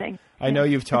 and thing. I know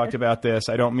you've talked about this.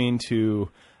 I don't mean to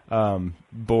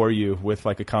bore you with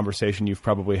like a conversation you've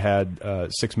probably had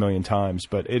 6 million times,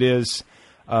 but it is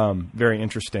very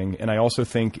interesting. And I also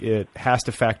think it has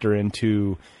to factor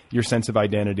into your sense of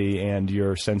identity and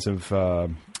your sense of,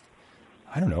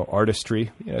 I don't know, artistry.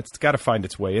 You know, it's got to find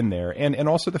its way in there. And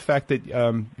also the fact that,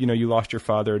 you lost your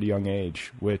father at a young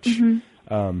age, which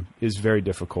is very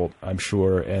difficult, I'm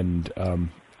sure. And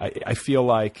I feel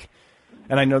like,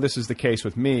 and I know this is the case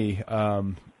with me,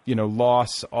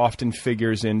 loss often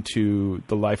figures into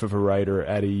the life of a writer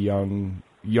at a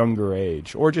younger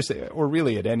age, or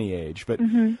really at any age. But,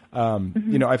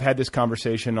 I've had this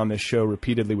conversation on this show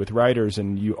repeatedly with writers,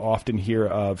 and you often hear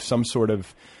of some sort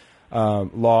of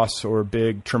loss or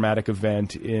big traumatic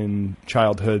event in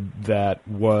childhood that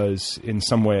was in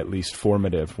some way at least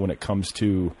formative when it comes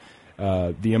to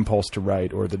the impulse to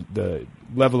write, or the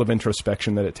level of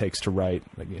introspection that it takes to write,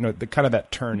 the kind of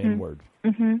that turn inward.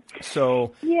 Mm-hmm.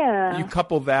 So you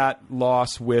couple that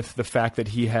loss with the fact that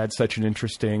he had such an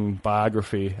interesting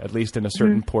biography, at least in a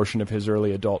certain portion of his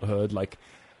early adulthood. Like,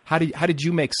 how did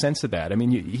you make sense of that? I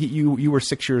mean, you were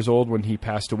 6 years old when he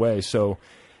passed away, so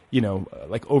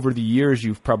like over the years,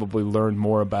 you've probably learned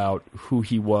more about who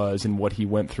he was and what he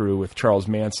went through with Charles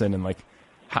Manson, and like,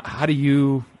 how do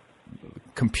you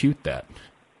compute that?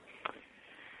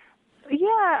 Yeah,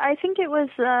 I think it was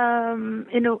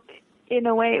in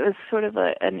a way it was sort of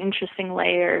an interesting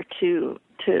layer to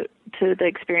the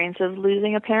experience of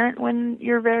losing a parent when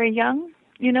you're very young,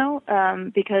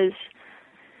 because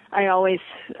I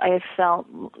have felt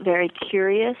very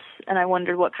curious, and I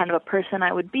wondered what kind of a person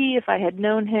I would be if I had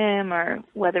known him, or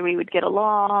whether we would get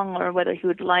along, or whether he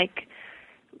would like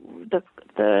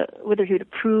whether he would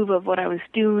approve of what I was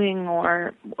doing,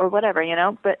 or whatever,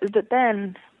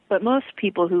 But most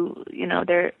people who,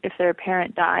 if their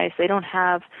parent dies, they don't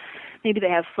have, maybe they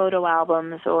have photo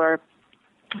albums or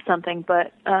something,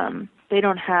 but they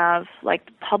don't have like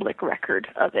public record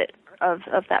of it,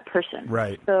 of that person.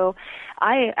 Right. So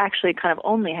I actually kind of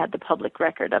only had the public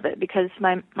record of it because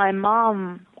my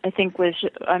mom, I think, was,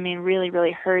 really,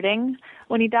 really hurting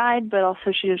when he died, but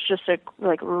also she was just a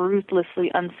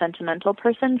ruthlessly unsentimental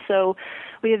person. So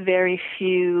we have very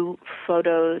few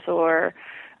photos or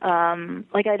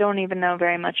I don't even know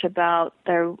very much about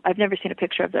I've never seen a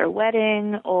picture of their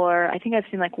wedding, or I think I've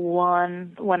seen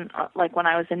one when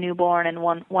I was a newborn, and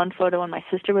one photo when my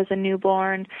sister was a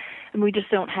newborn. And we just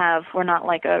we're not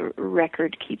like a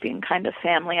record keeping kind of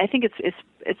family. I think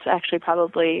it's actually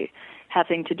probably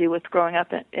having to do with growing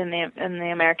up in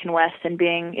the American West and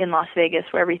being in Las Vegas,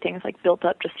 where everything's like built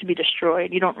up just to be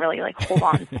destroyed. You don't really hold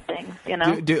on to things,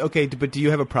 But do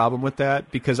you have a problem with that?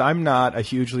 Because I'm not a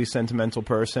hugely sentimental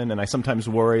person, and I sometimes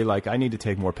worry I need to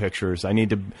take more pictures. I need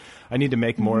to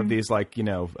make more of these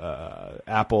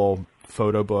Apple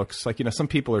photo books. Some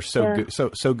people are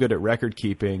so good at record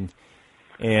keeping.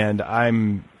 And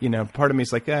I'm, part of me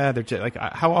is like, they're just, like,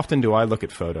 how often do I look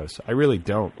at photos? I really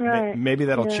don't. Right. Maybe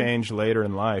that'll change later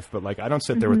in life, but I don't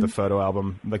sit there with the photo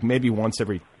album. Maybe once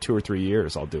every 2 or 3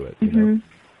 years I'll do it.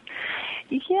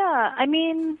 Yeah, I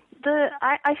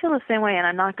feel the same way, and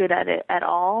I'm not good at it at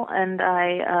all. And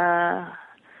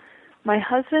my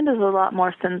husband is a lot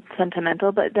more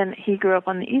sentimental, but then he grew up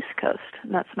on the East Coast,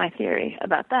 and that's my theory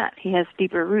about that. He has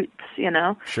deeper roots,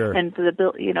 Sure. And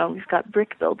we've got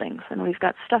brick buildings, and we've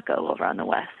got stucco over on the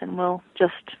West, and we'll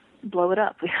just blow it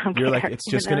up. We don't You're care, like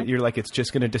it's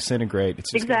just gonna disintegrate.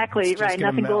 It's just exactly right.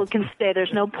 Nothing gold can stay.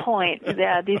 There's no point.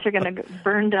 Yeah, these are going to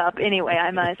burned up anyway. I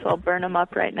might as well burn them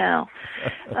up right now.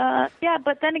 Yeah,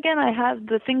 but then again, I have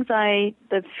the things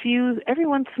every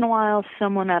once in a while,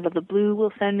 someone out of the blue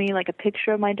will send me like a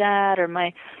picture of my dad, or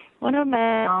one of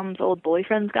my mom's old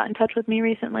boyfriends got in touch with me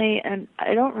recently, and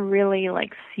I don't really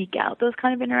seek out those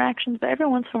kind of interactions, but every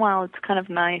once in a while it's kind of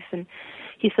nice. And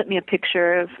he sent me a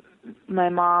picture of my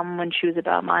mom when she was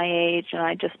about my age, and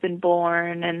I'd just been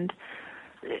born. And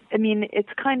I mean, it's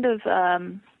kind of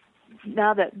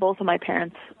now that both of my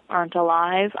parents aren't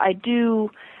alive, I do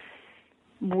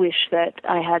wish that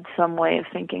I had some way of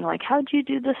thinking, like, how'd you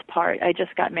do this part? I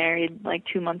just got married like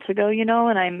 2 months ago, you know,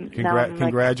 and I'm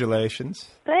congratulations.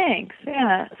 Like, thanks.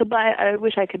 Yeah. So, but I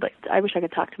wish I could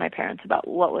talk to my parents about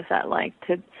what was that like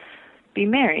to be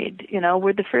married. You know,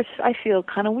 we're the first. I feel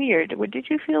kind of weird. Did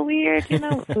you feel weird? You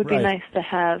know, it would be nice to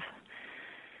have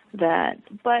that.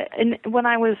 But when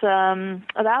I was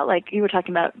about, like, you were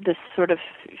talking about this sort of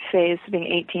phase, being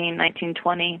 18, 19,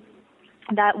 20.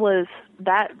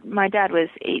 My dad was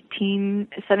 18,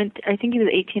 17, I think he was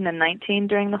 18 and 19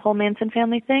 during the whole Manson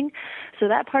family thing. So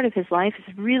that part of his life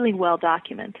is really well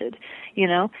documented, you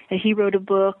know, and he wrote a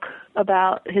book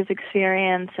about his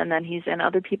experience, and then he's in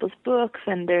other people's books,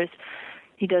 and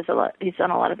he's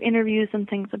done a lot of interviews and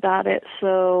things about it.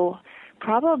 So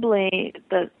probably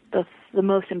the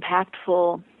most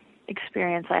impactful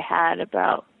experience I had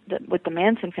with the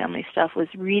Manson family stuff was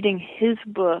reading his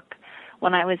book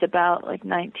when I was about like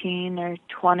 19 or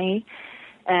 20.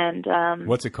 And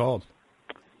what's it called?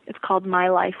 It's called My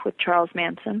Life with Charles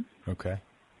Manson. Okay.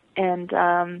 And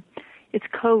it's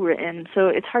co-written, so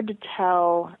it's hard to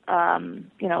tell,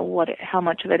 you know, how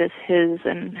much of it is his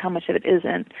and how much of it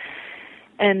isn't.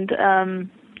 And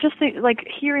just like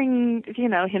hearing, you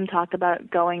know, him talk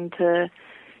about going to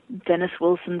Dennis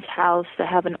Wilson's house to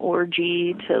have an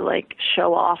orgy to like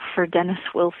show off for Dennis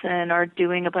Wilson, or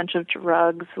doing a bunch of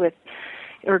drugs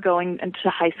or going into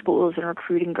high schools and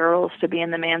recruiting girls to be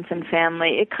in the Manson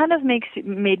family. It kind of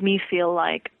made me feel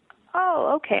like,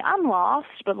 oh, okay, I'm lost,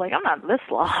 but like I'm not this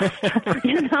lost,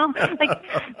 you know? Like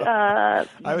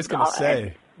I was going to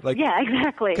say. Like, yeah,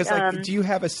 exactly. Because, like, do you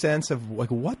have a sense of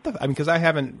like what the? I mean, because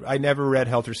I never read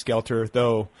Helter Skelter,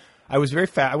 though. I was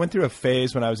I went through a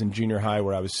phase when I was in junior high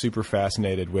where I was super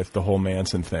fascinated with the whole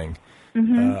Manson thing.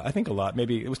 Mm-hmm. I think a lot.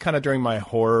 Maybe it was kind of during my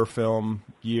horror film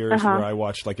years where I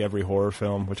watched like every horror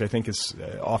film, which I think is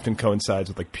often coincides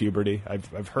with like puberty.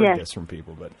 I've heard this from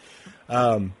people, but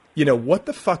you know, what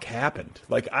the fuck happened?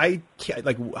 Like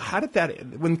how did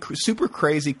that, when super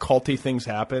crazy culty things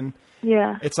happen?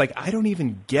 Yeah, it's like I don't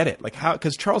even get it. Like how?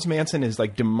 Because Charles Manson is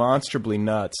like demonstrably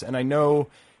nuts, and I know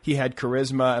he had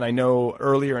charisma, and I know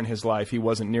earlier in his life he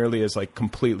wasn't nearly as like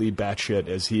completely batshit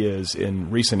as he is in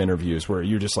recent interviews, where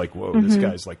you're just like, whoa, this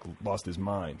guy's like lost his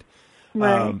mind.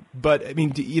 Right. But I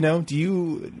mean,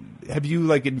 have you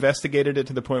like investigated it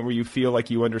to the point where you feel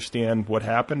like you understand what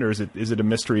happened, or is it a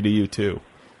mystery to you too?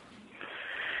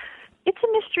 It's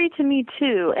a mystery to me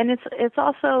too, and it's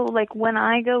also like when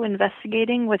I go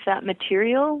investigating with that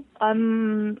material,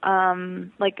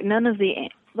 like none of the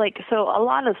so a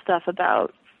lot of stuff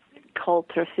about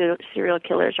cult or serial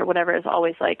killers or whatever is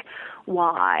always like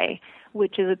why,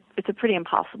 which is it's a pretty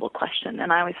impossible question,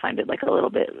 and I always find it like a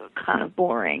little bit kind of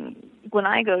boring. When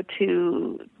I go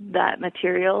to that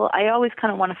material, I always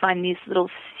kind of want to find these little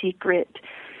secret,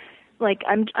 like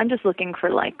I'm just looking for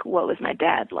like what was my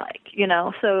dad like, you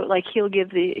know? So like he'll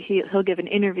give an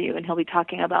interview and he'll be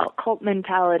talking about cult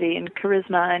mentality and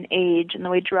charisma and age and the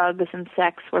way drugs and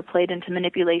sex were played into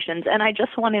manipulations, and I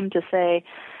just want him to say,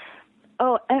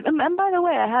 oh, and by the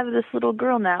way, I have this little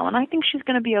girl now, and I think she's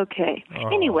going to be okay.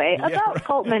 Anyway, about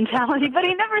cult mentality, but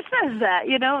he never says that,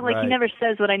 you know? Like, he never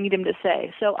says what I need him to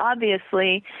say. So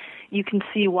obviously, you can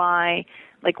see why,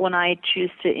 like, when I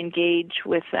choose to engage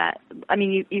with that, I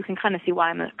mean, you can kind of see why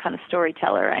I'm the kind of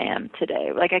storyteller I am today.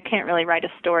 Like, I can't really write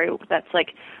a story that's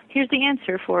like, here's the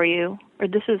answer for you, or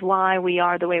this is why we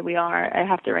are the way we are. I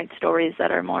have to write stories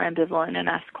that are more ambivalent and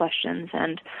ask questions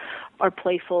and are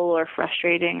playful or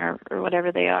frustrating or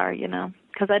whatever they are, you know,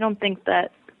 because I don't think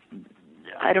that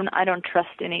I don't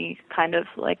trust any kind of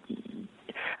like,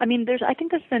 I mean, I think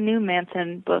there's a new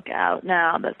Manson book out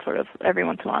now that sort of every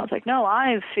once in a while it's like, no,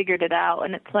 I've figured it out,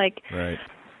 and it's like, right.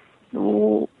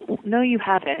 No, you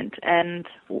haven't, and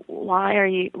why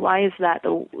is that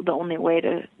the only way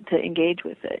to engage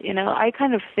with it? You know, I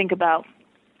kind of think about,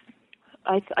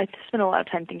 I spend a lot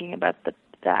of time thinking about the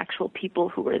actual people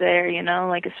who were there, you know,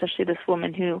 like especially this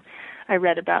woman who I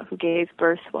read about who gave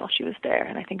birth while she was there,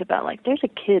 and I think about like there's a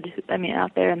kid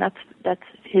out there, and that's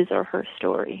his or her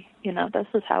story, you know. This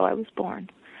is how I was born.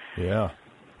 Yeah,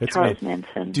 it's Charles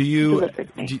Manson. Do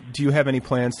you have any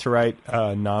plans to write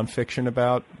nonfiction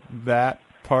about that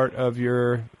part of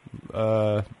your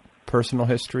personal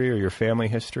history or your family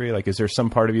history? Like, is there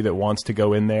some part of you that wants to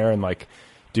go in there and like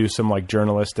do some like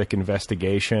journalistic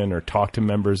investigation or talk to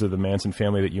members of the Manson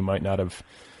family that you might not have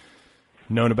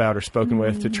known about or spoken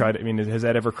with to try to, I mean, has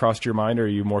that ever crossed your mind, or are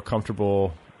you more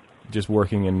comfortable just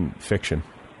working in fiction?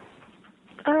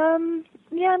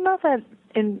 Yeah,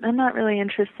 I'm not really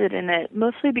interested in it,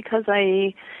 mostly because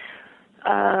I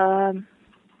don't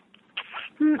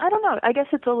know. I guess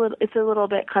it's a little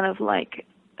bit kind of like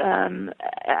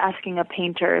asking a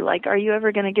painter, like, are you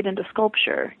ever going to get into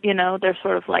sculpture? You know, they're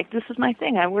sort of like, this is my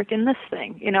thing. I work in this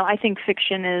thing. You know, I think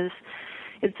fiction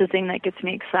it's a thing that gets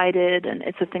me excited, and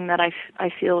it's a thing that I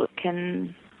feel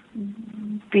can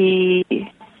be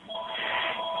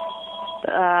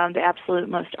the absolute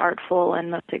most artful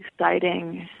and most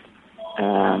exciting.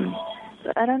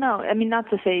 I don't know. I mean, not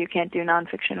to say you can't do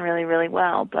nonfiction really, really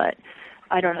well, but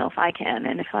I don't know if I can.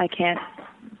 And if I can't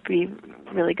be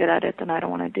really good at it, then I don't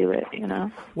want to do it, you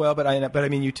know? Well, but I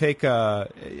mean, you take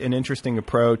an interesting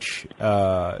approach.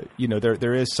 You know,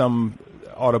 there is some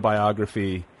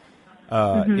autobiography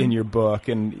in your book.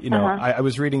 And, you know, I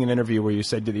was reading an interview where you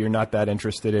said that you're not that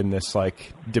interested in this,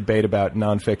 like, debate about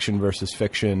nonfiction versus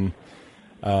fiction.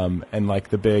 And like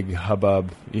the big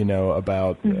hubbub, you know,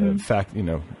 about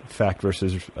fact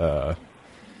versus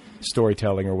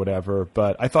storytelling or whatever.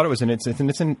 But I thought it's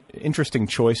an interesting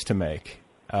choice to make,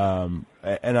 and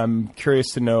I'm curious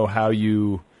to know how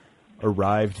you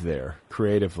arrived there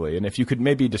creatively, and if you could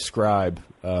maybe describe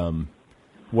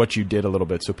what you did a little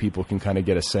bit so people can kind of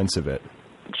get a sense of it.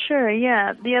 Sure.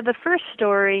 Yeah. The first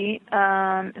story,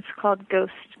 it's called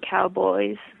Ghost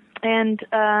Cowboys, and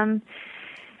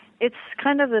it's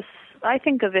kind of this, I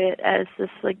think of it as this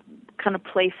like kind of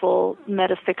playful,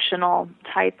 metafictional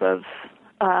type of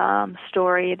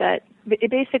story that it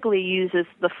basically uses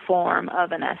the form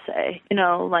of an essay. You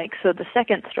know, like, so the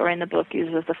second story in the book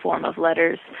uses the form of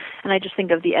letters, and I just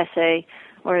think of the essay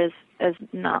or of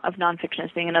nonfiction as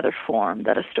being another form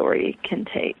that a story can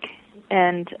take.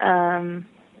 And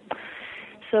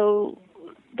so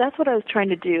that's what I was trying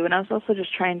to do, and I was also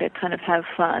just trying to kind of have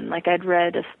fun. Like, I'd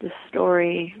read this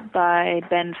story by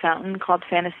Ben Fountain called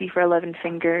Fantasy for 11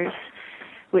 Fingers,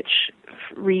 which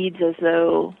reads as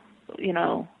though, you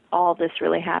know, all this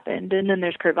really happened. And then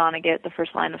there's Kurt Vonnegut, the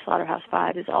first line of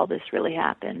Slaughterhouse-Five is all this really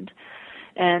happened.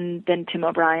 And then Tim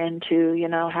O'Brien, too, you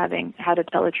know, having How to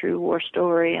Tell a True War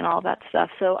Story and all that stuff.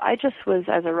 So I just was,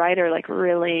 as a writer, like,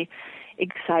 really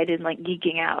excited, like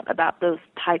geeking out about those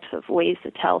types of ways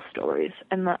to tell stories,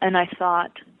 and I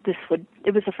thought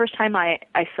it was the first time I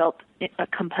felt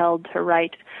compelled to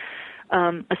write,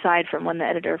 aside from when the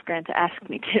editor of Granta asked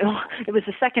me to. It was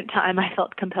the second time I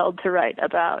felt compelled to write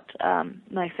about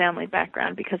my family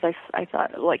background, because I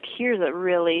thought, like, here's a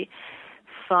really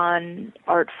fun,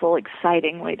 artful,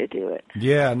 exciting way to do it.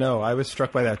 Yeah, no, I was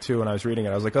struck by that too when I was reading it.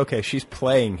 I was like, okay, she's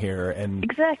playing here, and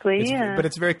exactly, yeah. But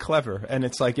it's very clever, and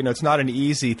it's like, you know, it's not an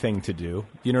easy thing to do.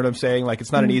 You know what I'm saying? Like,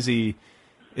 it's not an easy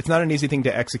thing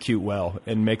to execute well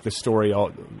and make the story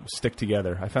all stick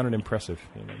together. I found it impressive.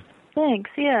 You know? Thanks,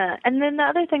 yeah. And then the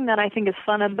other thing that I think is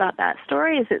fun about that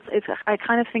story is it's I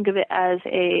kind of think of it as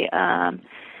a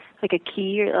like a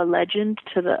key or a legend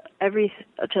to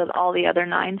all the other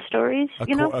 9 stories.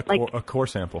 A core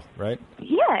sample, right?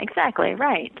 Yeah, exactly.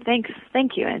 Right. Thank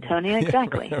you, Antonia.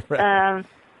 Exactly. Right.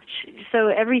 So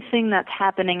everything that's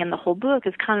happening in the whole book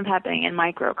is kind of happening in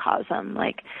microcosm,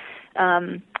 like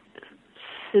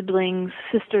siblings,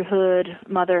 sisterhood,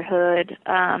 motherhood,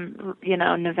 you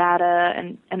know, Nevada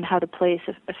and how the place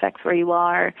affects where you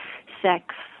are,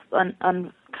 sex, kind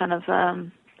of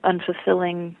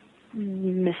unfulfilling,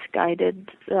 misguided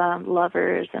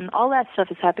lovers, and all that stuff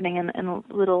is happening in a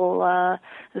little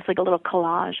it's like a little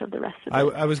collage of the rest of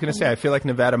it. I was going to say, I feel like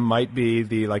Nevada might be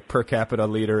the like per capita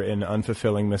leader in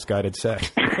unfulfilling, misguided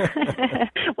sex.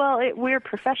 Well, we're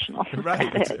professionals, right?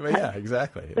 Yeah,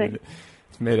 exactly. I mean, it's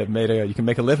you can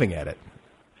make a living at it.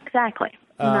 Exactly.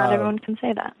 Not everyone can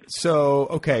say that. So,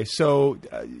 okay. So,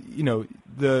 you know,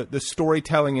 the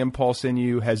storytelling impulse in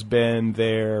you has been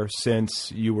there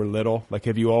since you were little. Like,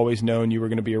 have you always known you were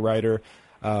going to be a writer?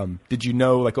 Did you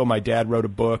know, like, oh, my dad wrote a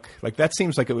book? Like, that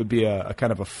seems like it would be a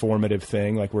kind of a formative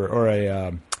thing, like,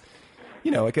 you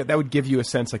know, like that would give you a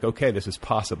sense, like, okay, this is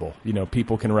possible. You know,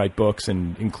 people can write books,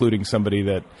 and including somebody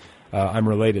that I'm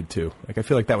related to. Like, I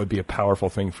feel like that would be a powerful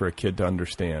thing for a kid to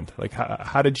understand. Like,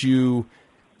 how did you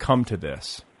come to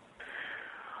this?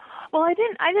 Well, I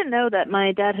didn't know that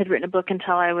my dad had written a book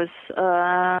until I was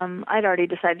I'd already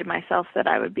decided myself that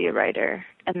I would be a writer,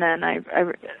 and then I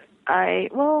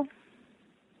don't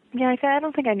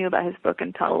think I knew about his book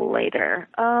until later.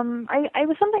 I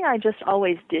was something I just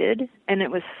always did, and it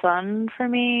was fun for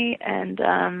me, and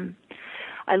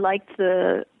I liked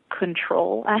the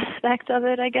control aspect of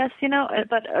it, I guess, you know.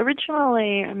 But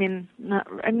originally,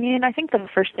 I think the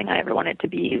first thing I ever wanted to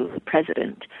be was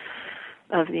president.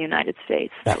 of the United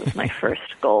States. That was my first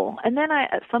goal. And then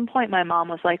at some point, my mom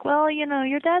was like, well,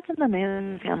 your dad's in the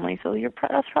Mann family, so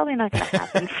that's probably not going to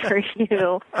happen for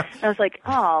you. And I was like,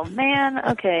 oh, man,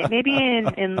 okay, maybe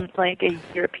in like a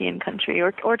European country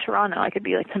or Toronto. I could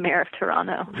be like the mayor of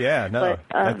Toronto. Yeah, no,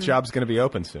 that job's going to be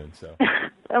open soon. So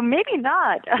maybe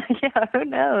not. Yeah, who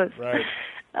knows? Right.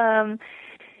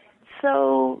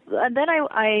 So then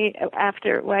I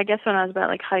guess when I was about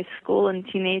like high school and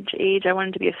teenage age, I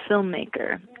wanted to be a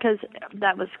filmmaker because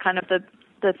that was kind of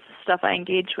the stuff I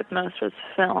engaged with most was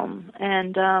film.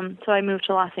 And so I moved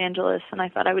to Los Angeles, and I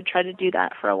thought I would try to do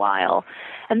that for a while.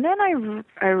 And then I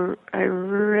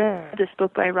read this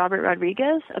book by Robert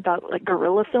Rodriguez about like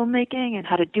guerrilla filmmaking and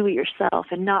how to do it yourself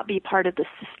and not be part of the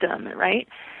system, right?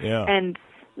 Yeah. And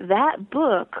that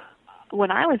book, when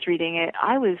I was reading it,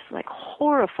 I was like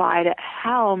horrified at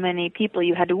how many people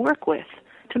you had to work with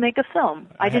to make a film.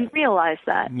 I didn't realize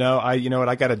that. No, you know what?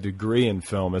 I got a degree in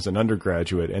film as an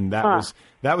undergraduate, and that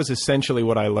was essentially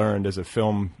what I learned as a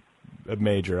film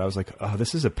major. I was like, oh,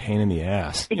 this is a pain in the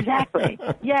ass. Exactly.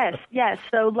 Yes.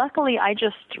 So luckily, I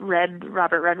just read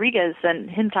Robert Rodriguez and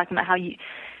him talking about how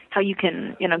you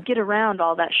can, get around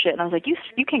all that shit. And I was like,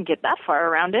 you can get that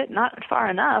far around it, not far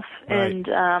enough. Right.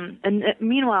 And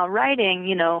meanwhile, writing,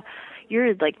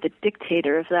 you're like the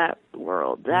dictator of that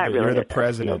world. You're the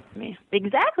president. Me.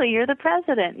 Exactly, you're the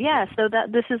president. Yeah. So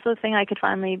this is the thing I could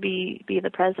finally be the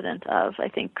president of. I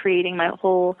think creating my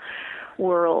whole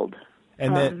world.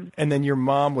 And then your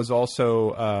mom was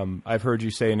also, I've heard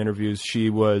you say in interviews, she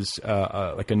was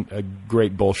like a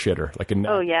great bullshitter, like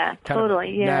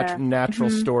natural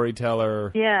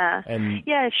storyteller. Yeah,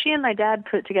 she and my dad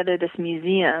put together this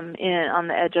museum on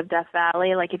the edge of Death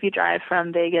Valley. Like if you drive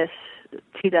from Vegas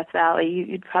to Death Valley,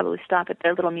 you'd probably stop at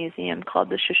their little museum called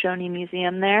the Shoshone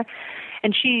Museum there.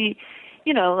 And she,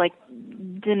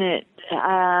 didn't.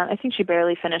 I think she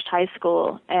barely finished high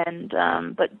school, and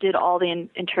but did all the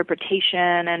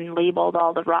interpretation and labeled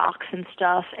all the rocks and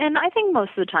stuff. And I think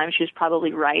most of the time she was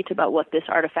probably right about what this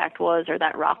artifact was or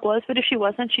that rock was. But if she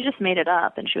wasn't, she just made it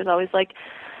up. And she was always like,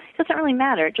 "It doesn't really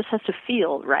matter. It just has to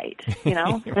feel right. It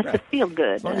has to feel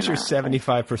good." As long as you're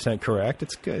 75% correct,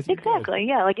 it's good. Exactly.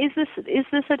 Yeah. Like, is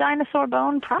this a dinosaur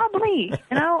bone? Probably.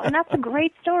 And that's a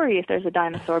great story if there's a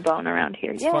dinosaur bone around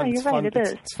here. It's fun. You're right. It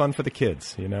is. It's fun for the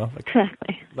kids.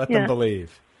 Exactly. Let them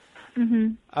believe.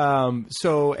 Mm-hmm.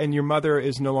 So, and your mother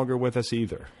is no longer with us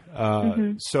either.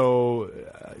 So,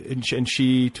 and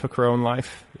she took her own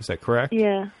life. Is that correct?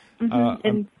 Yeah. Mm-hmm.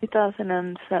 In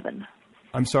 2007.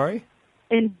 I'm sorry?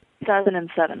 In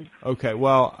 2007. Okay.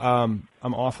 Well,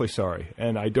 I'm awfully sorry,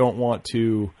 and I don't want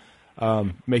to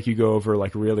make you go over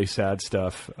like really sad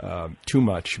stuff too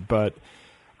much, but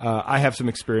I have some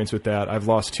experience with that. I've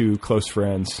lost 2 close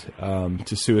friends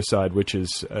to suicide, which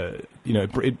is,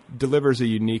 it delivers a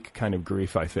unique kind of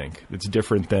grief, I think. It's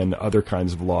different than other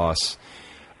kinds of loss.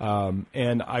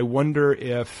 And I wonder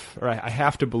I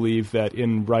have to believe that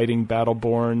in writing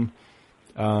Battleborn,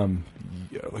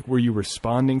 were you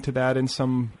responding to that in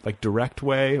some like direct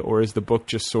way, or is the book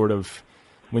just sort of,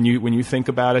 when you think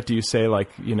about it, do you say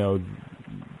like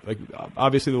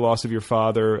obviously the loss of your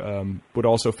father would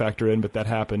also factor in, but that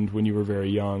happened when you were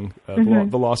very young.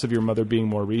 The loss of your mother being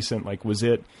more recent, like was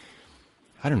it,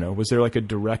 I don't know, was there like a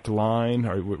direct line,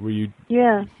 or were you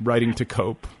writing to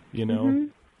cope,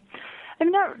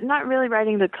 I'm not really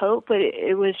writing to cope, but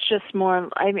it was just more,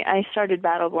 I started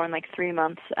Battleborn like 3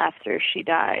 months after she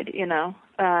died,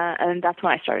 and that's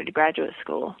when I started graduate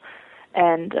school,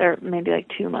 or maybe like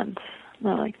 2 months,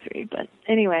 not like 3, but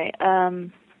anyway,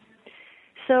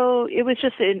 so it was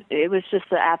just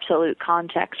the absolute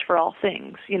context for all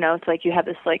things, it's like you have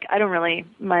this, like,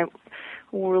 my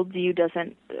worldview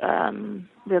doesn't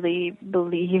really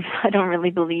believe, I don't really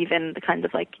believe in the kind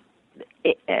of like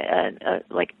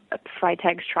a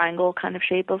Freytag's triangle kind of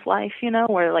shape of life,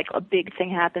 where like a big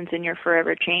thing happens and you're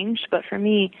forever changed. But for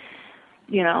me,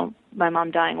 my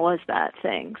mom dying was that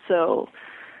thing. So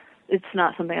it's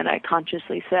not something that I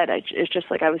consciously said. It's just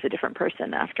like I was a different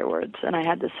person afterwards, and I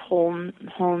had this whole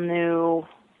new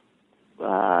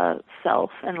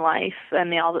self and life.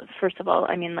 And first of all,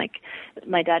 like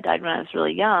my dad died when I was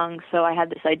really young, so I had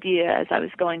this idea as I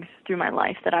was going through my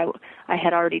life that I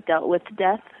had already dealt with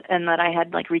death and that I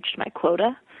had like reached my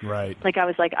quota. Right. Like I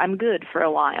was like, I'm good for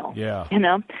a while. Yeah.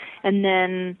 And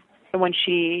then when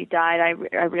she died,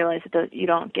 I realized that you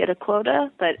don't get a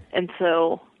quota, and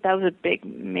so that was a big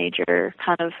major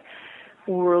kind of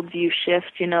worldview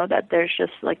shift, that there's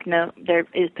just like there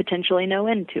is potentially no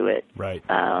end to it. Right.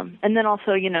 And then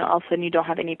also, all of a sudden you don't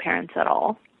have any parents at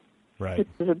all. Right. This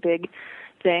is a big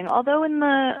thing. Although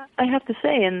I have to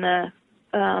say, in the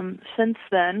since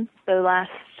then, the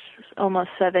last almost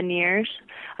 7 years,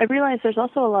 I realized there's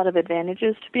also a lot of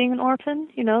advantages to being an orphan.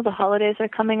 You know, the holidays are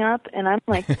coming up, and I'm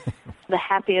like the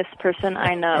happiest person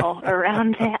I know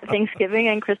around Thanksgiving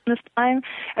and Christmas time.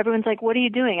 Everyone's like, what are you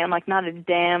doing? I'm like, not a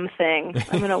damn thing.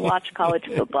 I'm going to watch college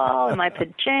football in my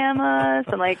pajamas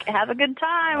and, like, have a good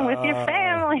time with your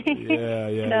family. Yeah.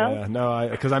 You know? Yeah. No,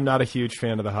 because I'm not a huge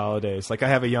fan of the holidays. Like, I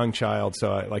have a young child,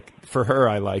 so for her,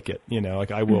 I like it. You know,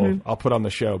 like I'll put on the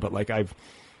show, but like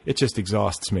it just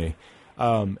exhausts me.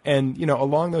 And, you know,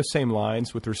 along those same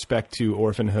lines with respect to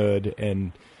orphanhood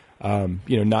and,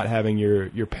 you know, not having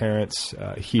your parents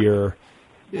here,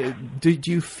 did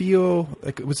you feel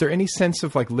like, was there any sense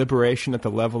of like liberation at the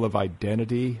level of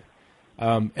identity?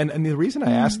 And the reason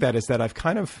I ask that is that I've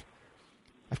kind of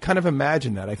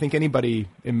imagined that. I think anybody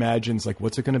imagines like,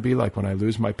 what's it going to be like when I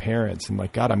lose my parents? And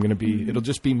like, God, I'm going to be, it'll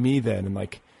just be me then. And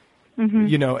like,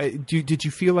 you know, did you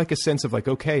feel like a sense of like,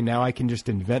 okay, now I can just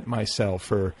invent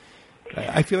myself? Or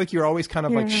I feel like you're always kind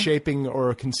of like shaping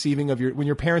or conceiving of when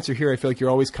your parents are here, I feel like you're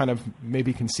always kind of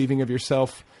maybe conceiving of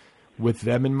yourself with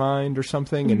them in mind or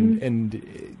something.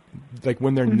 And like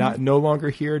when they're no longer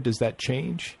here, does that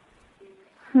change?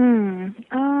 I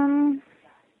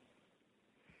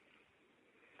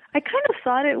kind of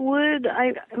thought it would.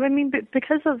 I mean,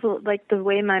 because of like the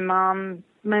way my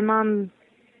mom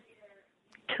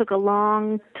took a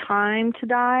long time to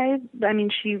die. I mean,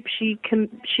 she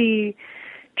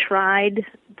tried,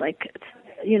 like,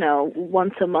 you know,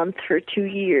 once a month for 2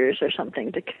 years or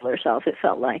something to kill herself, it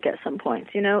felt like at some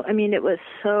points, you know. I mean, it was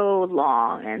so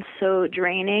long and so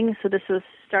draining. So this was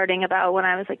starting about when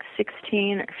I was like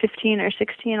 15 or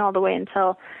 16 all the way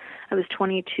until I was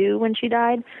 22 when she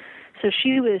died. So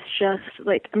she was just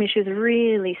like, I mean, she was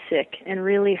really sick and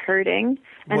really hurting.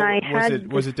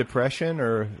 And was it depression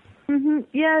or?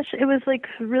 Yes, it was like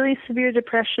really severe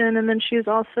depression, and then she was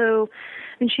also,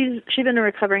 and she'd been a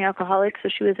recovering alcoholic, so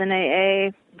she was in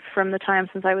AA from the time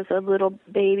since I was a little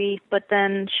baby. But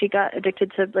then she got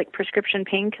addicted to like prescription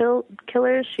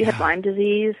painkillers. She had Lyme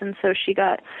disease, and so she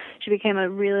became a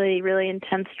really, really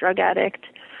intense drug addict,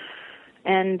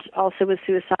 and also was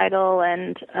suicidal.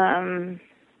 And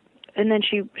then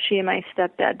she and my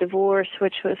stepdad divorced,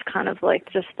 which was kind of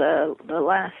like just the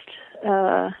last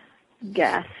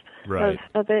gasp. Right.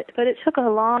 Of it, but it took a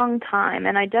long time,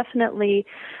 and I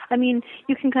mean,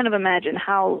 you can kind of imagine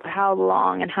how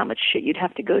long and how much shit you'd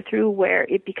have to go through where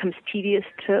it becomes tedious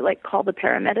to like call the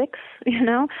paramedics, you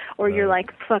know, or you're like,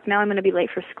 fuck, now I'm going to be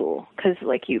late for school because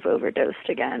like you've overdosed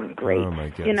again. Great, oh my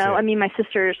God. You know. I mean, my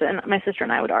sister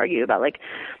and I would argue about like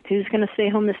who's going to stay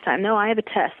home this time. No, I have a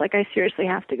test. Like I seriously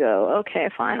have to go. Okay,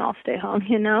 fine, I'll stay home.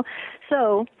 You know,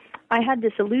 so. I had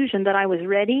this illusion that I was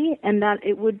ready and that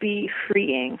it would be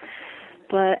freeing,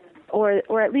 or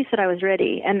at least that I was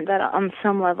ready and that on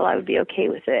some level I would be okay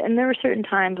with it. And there were certain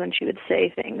times when she would say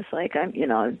things like, I'm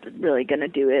really going to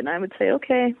do it. And I would say,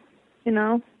 okay, you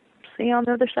know, see you on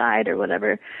the other side or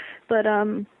whatever. But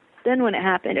then when it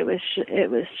happened, it was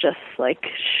just like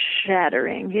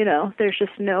shattering, you know. There's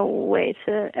just no way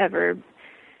to ever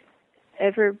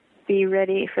be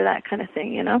ready for that kind of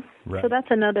thing, you know. Right. So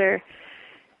that's another.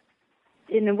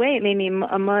 In a way, it made me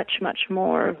a much, much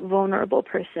more vulnerable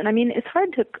person. I mean, it's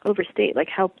hard to overstate, like,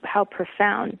 how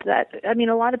profound that... I mean,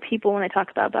 a lot of people, when they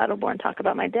talk about Battleborn, talk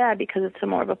about my dad because it's a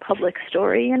more of a public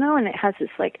story, you know, and it has this,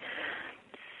 like,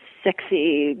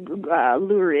 sexy,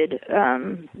 lurid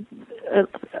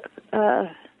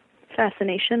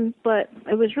fascination. But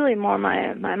it was really more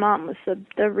my mom was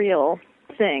the real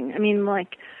thing. I mean,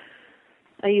 like,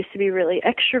 I used to be really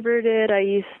extroverted.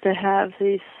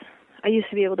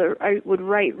 I would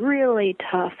write really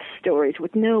tough stories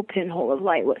with no pinhole of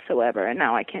light whatsoever, and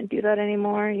now I can't do that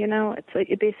anymore, you know? It's like,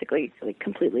 it basically like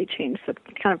completely changed the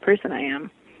kind of person I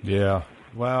am. Yeah.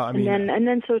 Well, I mean... And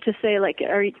then so to say, like,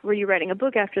 were you writing a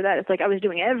book after that? It's like I was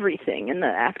doing everything in the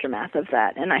aftermath of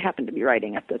that, and I happened to be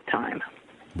writing at the time.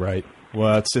 Right.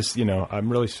 Well, it's just, you know, I'm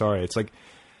really sorry. It's like,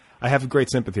 I have great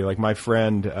sympathy. Like, my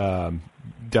friend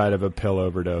died of a pill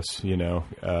overdose, you know,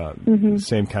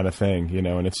 same kind of thing, you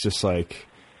know, and it's just like,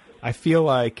 I feel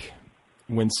like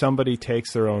when somebody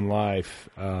takes their own life,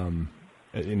 and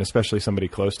especially somebody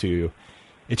close to you,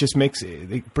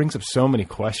 it brings up so many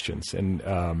questions. And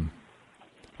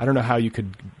I don't know how you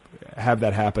could have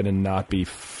that happen and not be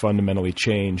fundamentally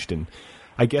changed. And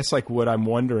I guess like what I'm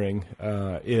wondering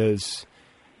is,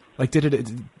 like,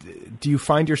 do you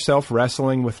find yourself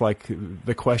wrestling with like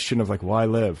the question of like, why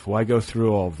live? Why go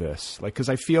through all this? Like, cause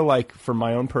I feel like from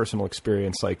my own personal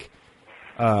experience, like,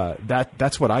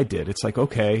 that's what I did. It's like,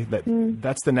 okay,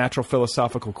 that's the natural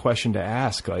philosophical question to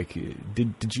ask. Like,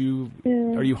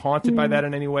 are are you haunted by that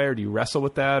in any way, or do you wrestle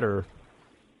with that, or?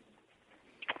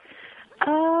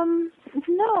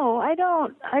 No, I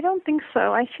don't think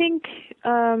so. I think,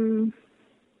 I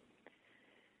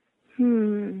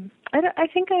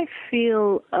think I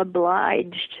feel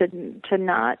obliged to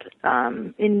not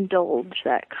indulge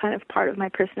that kind of part of my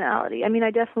personality. I mean,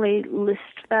 I definitely list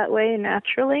that way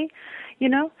naturally,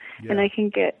 and I can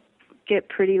get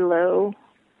pretty low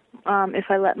if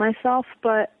I let myself.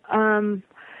 But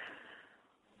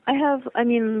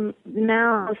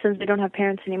now since I don't have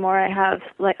parents anymore, I have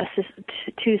like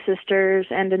two sisters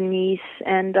and a niece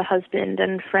and a husband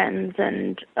and friends,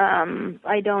 and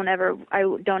I don't ever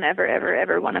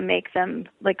want to make them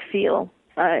like feel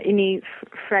any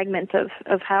fragment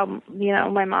of how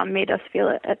my mom made us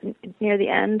feel near the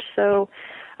end. So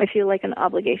I feel like an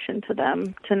obligation to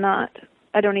them to not.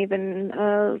 I don't even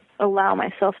allow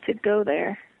myself to go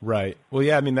there. Right. Well,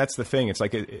 yeah. I mean, that's the thing. It's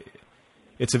like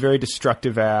it's a very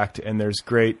destructive act, and there's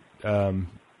great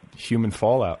human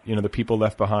fallout. The people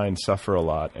left behind suffer a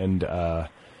lot, and I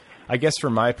guess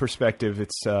from my perspective,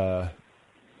 it's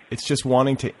just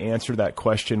wanting to answer that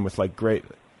question with like great,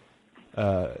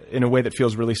 in a way that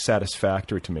feels really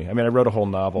satisfactory to me. I mean, I wrote a whole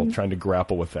novel trying to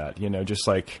grapple with that. Just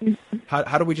like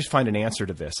how do we just find an answer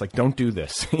to this? Like, don't do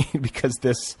this because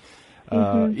this.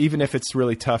 Even if it's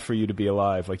really tough for you to be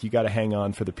alive, like you got to hang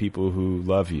on for the people who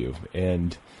love you.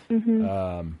 And,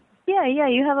 yeah,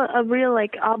 you have a real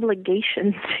like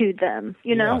obligation to them,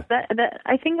 that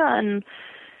I think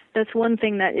that's one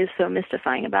thing that is so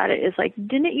mystifying about it is like,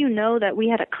 didn't you know that we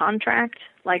had a contract?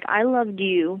 Like I loved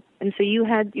you. And so you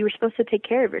were supposed to take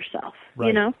care of yourself,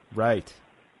 Right. Right.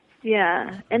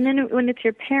 Yeah. And then when it's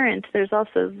your parents, there's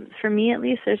also, for me at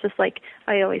least, there's just like,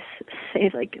 I always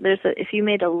say like, if you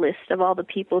made a list of all the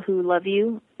people who love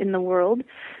you in the world,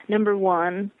 number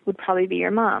one would probably be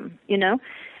your mom,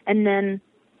 And then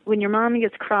when your mom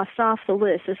gets crossed off the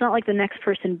list, it's not like the next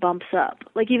person bumps up.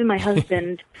 Like even my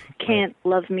husband can't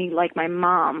love me like my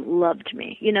mom loved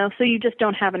me, So you just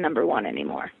don't have a number one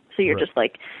anymore. So you're just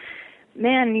like,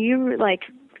 man, you like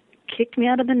kicked me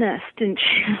out of the nest, didn't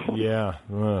you? Yeah.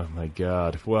 Oh my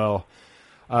God. Well,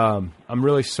 I'm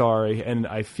really sorry. And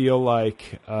I feel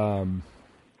like,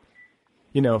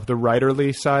 the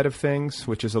writerly side of things,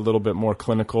 which is a little bit more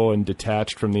clinical and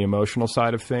detached from the emotional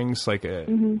side of things, like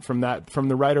from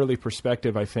the writerly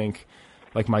perspective, I think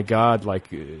like, my God, like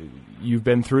you've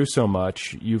been through so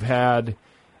much, you've had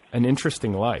an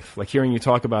interesting life. Like hearing you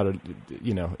talk about it,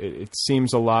 it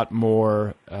seems a lot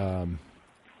more,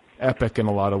 epic in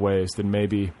a lot of ways than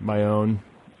maybe my own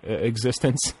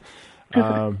existence.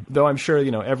 Though I'm sure,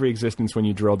 every existence, when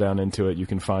you drill down into it, you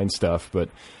can find stuff. But,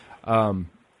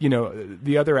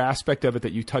 the other aspect of it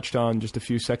that you touched on just a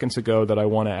few seconds ago that I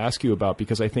want to ask you about,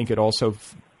 because I think it also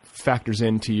factors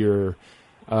into your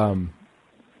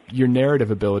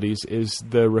narrative abilities, is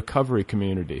the recovery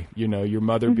community. Your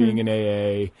mother being in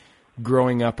AA,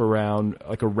 growing up around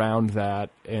that.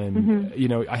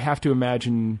 And, I have to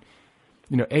imagine,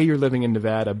 A, you're living in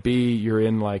Nevada, B, you're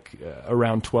in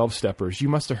around 12-steppers. You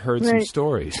must have heard some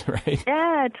stories, right?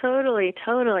 Yeah, totally.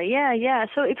 Yeah.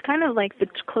 So it's kind of like the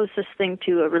closest thing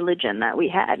to a religion that we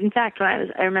had. In fact,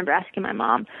 I remember asking my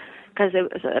mom, because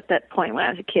it was at that point when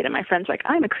I was a kid, and my friends were like,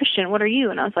 I'm a Christian, what are you?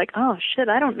 And I was like, oh, shit,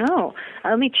 I don't know.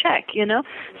 Let me check,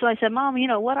 So I said, Mom,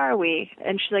 what are we?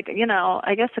 And she's like,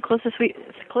 I guess the closest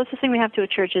thing we have to a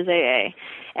church is AA.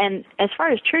 And as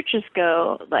far as churches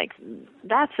go, like,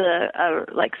 that's a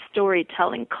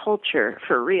storytelling culture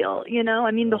for real,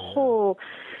 I mean, the whole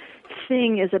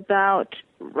thing is about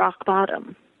rock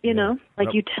bottom.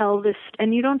 You tell this,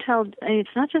 and you don't tell, and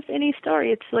it's not just any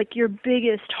story, it's like your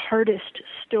biggest, hardest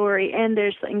story, and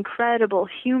there's incredible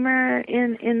humor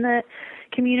in the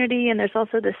community, and there's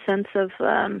also this sense of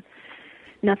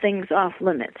nothing's off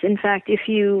limits. In fact, if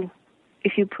you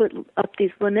put up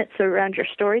these limits around your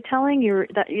storytelling,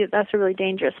 that's a really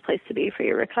dangerous place to be for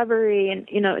your recovery, and,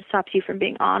 it stops you from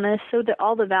being honest. So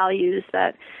all the values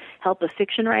that help a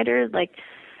fiction writer, like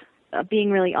being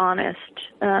really honest,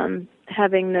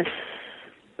 having this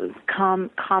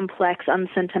complex,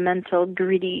 unsentimental,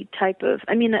 gritty type of,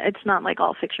 it's not like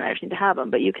all fiction writers need to have them,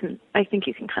 but I think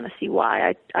you can kind of see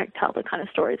why I tell the kind of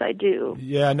stories I do.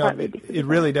 Yeah, no, it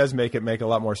really does make a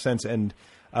lot more sense. And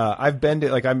I've been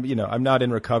to, I'm not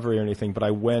in recovery or anything, but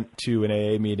I went to an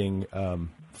AA meeting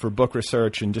for book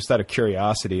research and just out of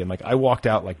curiosity, and I walked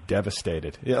out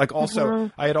devastated.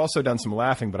 I had also done some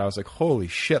laughing, but I was like, holy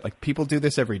shit, people do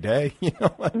this every day,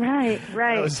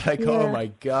 Right. I was like, oh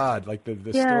my God,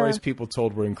 the stories people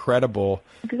told were incredible.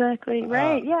 Exactly.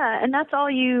 Right. Yeah. And that's all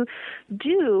you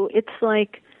do. It's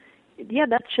like,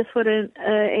 that's just what an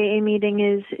AA meeting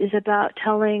is about,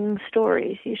 telling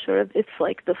stories. It's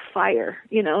like the fire,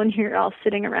 and you're all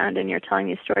sitting around and you're telling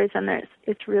these stories, and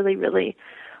it's really, really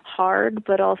hard,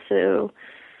 but also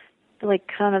like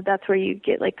kind of that's where you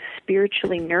get like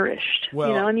spiritually nourished.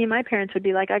 Well, my parents would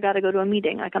be like, I got to go to a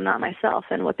meeting, like I'm not myself,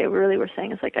 and what they really were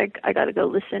saying is like, I got to go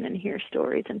listen and hear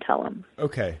stories and tell them.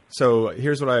 Okay, so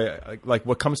here's what I like.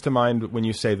 What comes to mind when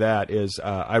you say that is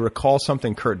I recall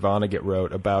something Kurt Vonnegut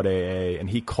wrote about AA, and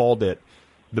he called it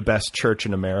the best church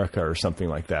in America or something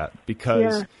like that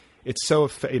because it's so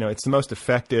it's the most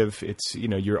effective. It's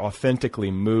you're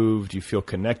authentically moved. You feel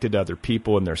connected to other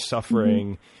people and their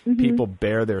suffering. Mm-hmm. People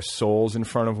bare their souls in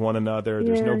front of one another.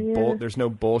 There's there's no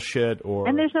bullshit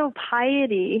and there's no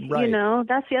piety. Right.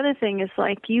 That's the other thing. Is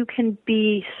like you can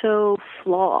be so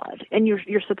flawed, and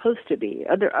you're supposed to be.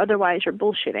 Otherwise, you're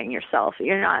bullshitting yourself.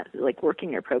 You're not like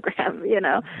working your program.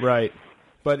 Right.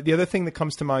 But the other thing that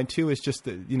comes to mind too is just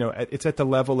that, it's at the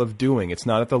level of doing. It's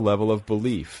not at the level of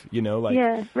belief.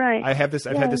 Yeah, right. I've had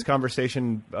this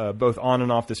conversation both on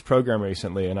and off this program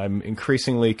recently, and I'm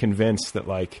increasingly convinced that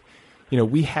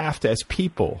we have to, as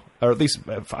people, or at least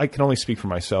if I can only speak for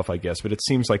myself, I guess, but it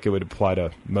seems like it would apply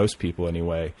to most people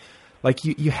anyway. Like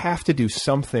you have to do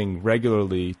something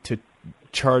regularly to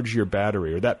charge your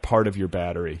battery, or that part of your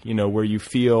battery, where you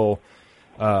feel,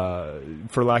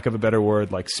 for lack of a better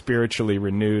word, like spiritually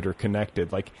renewed or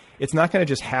connected. Like it's not going to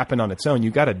just happen on its own.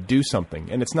 You got to do something,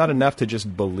 and it's not enough to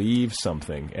just believe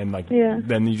something and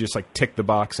then you just like tick the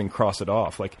box and cross it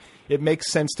off. Like it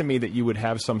makes sense to me that you would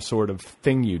have some sort of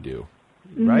thing you do,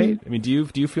 right? I mean, do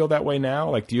you feel that way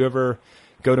now? Like, do you ever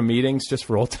go to meetings just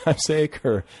for old time's sake,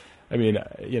 or? I mean,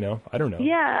 I don't know.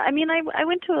 Yeah, I mean, I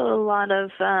went to a lot of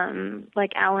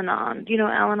like Al-Anon. Do you know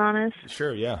what Al-Anon is?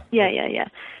 Sure, yeah. Yeah.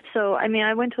 So, I mean,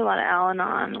 I went to a lot of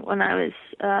Al-Anon when I was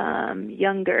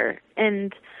younger,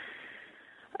 and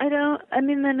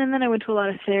then I went to a lot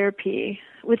of therapy,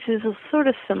 which is sort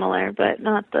of similar, but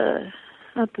not the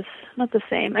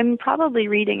same. I mean, probably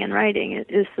reading and writing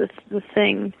is the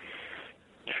thing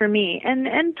for me,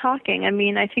 and talking. I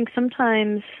mean, I think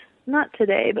sometimes, not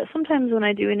today, but sometimes when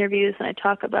I do interviews and I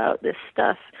talk about this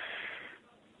stuff,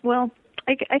 well,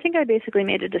 I think I basically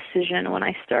made a decision when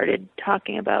I started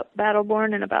talking about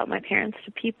Battleborn and about my parents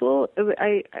to people.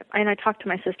 I talked to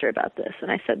my sister about this,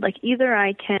 and I said, like, either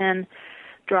I can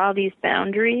draw these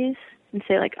boundaries and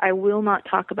say, like, I will not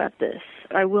talk about this.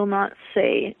 I will not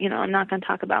say, I'm not going to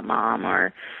talk about mom,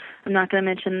 or I'm not going to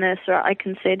mention this, or I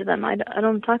can say to them, I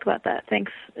don't talk about that.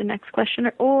 Thanks. The next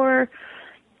question. Or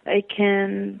I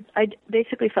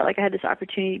basically felt like I had this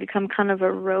opportunity to become kind of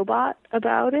a robot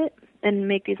about it and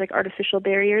make these like artificial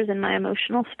barriers in my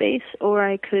emotional space, or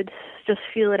I could just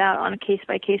feel it out on a case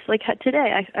by case. Like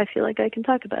today, I feel like I can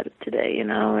talk about it today,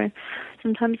 or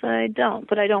sometimes I don't,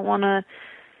 but I don't want to,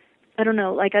 I don't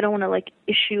want to like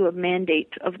issue a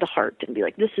mandate of the heart and be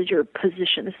like, this is your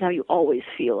position. This is how you always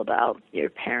feel about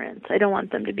your parents. I don't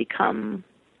want them to become,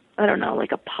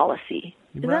 like a policy.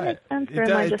 Does that make sense? Or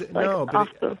am I just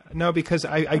no, because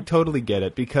I totally get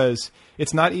it, because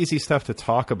it's not easy stuff to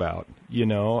talk about, but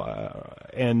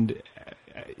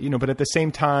at the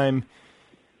same time,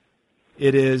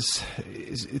 it's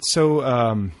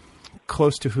so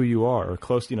close to who you are, or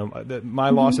close, my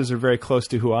losses are very close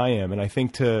to who I am. And I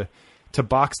think to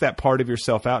box that part of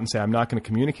yourself out and say, I'm not going to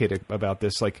communicate about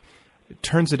this, like, it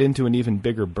turns it into an even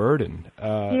bigger burden.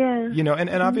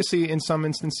 And obviously in some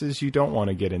instances you don't want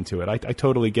to get into it. I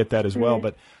totally get that as well.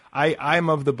 But I'm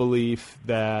of the belief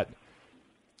that,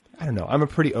 I'm a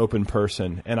pretty open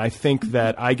person. And I think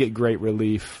that I get great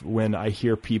relief when I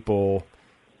hear people,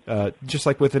 just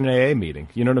like with an AA meeting,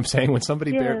 you know what I'm saying? When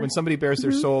somebody bears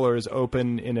their soul or is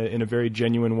open in a very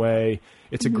genuine way,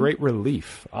 it's a great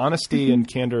relief. Honesty and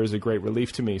candor is a great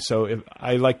relief to me. So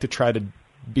I like to try to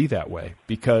be that way,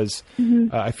 because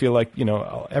I feel like,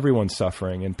 everyone's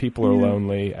suffering and people are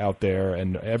lonely out there,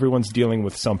 and everyone's dealing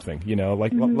with something,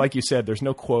 like you said, there's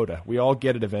no quota. We all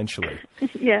get it eventually.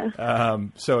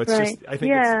 So it's just, I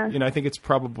think it's, I think it's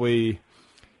probably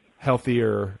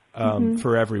healthier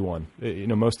for everyone,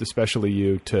 most especially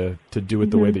you, to do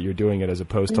it the way that you're doing it, as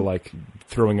opposed to like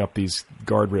throwing up these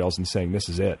guardrails and saying, this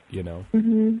is it, Yeah.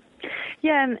 And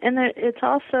it's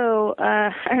also,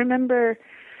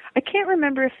 I can't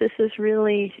remember if this is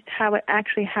really how it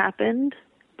actually happened,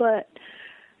 but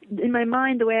in my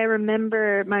mind, the way I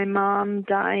remember my mom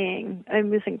dying, I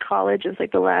was in college. It was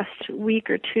like the last week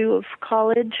or two of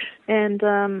college, and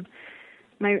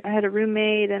I had a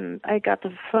roommate, and I got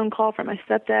the phone call from my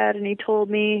stepdad, and he told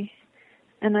me,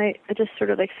 and I just sort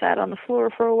of like sat on the floor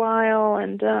for a while,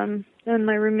 and then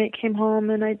my roommate came home,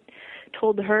 and I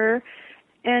told her,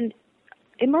 and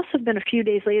it must have been a few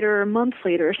days later or a month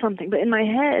later or something, but in my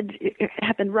head, it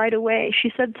happened right away.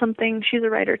 She said something, she's a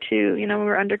writer too, we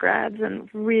were undergrads and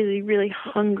really, really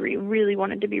hungry, really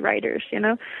wanted to be writers,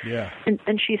 Yeah.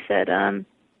 And she said,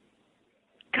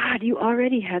 God, you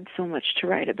already had so much to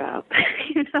write about,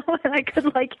 and I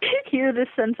could hear this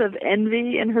sense of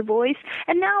envy in her voice.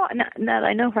 And now that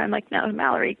I know her, I'm like, no,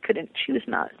 Mallory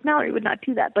would not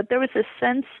do that. But there was this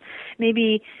sense,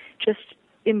 maybe just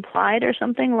implied or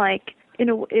something, like,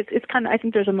 it's kind of, I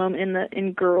think there's a moment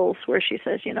in Girls where she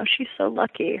says, she's so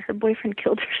lucky her boyfriend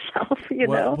killed herself,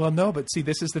 Well, no, but see,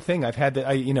 this is the thing. I've had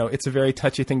that, it's a very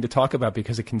touchy thing to talk about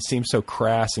because it can seem so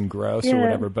crass and gross or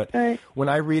whatever. But when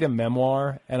I read a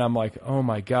memoir and I'm like, oh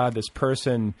my God, this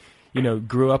person,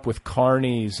 grew up with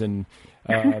carnies and,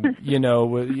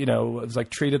 was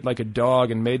like treated like a dog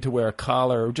and made to wear a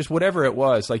collar or just whatever it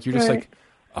was. Like, you're just like,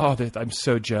 oh, I'm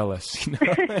so jealous.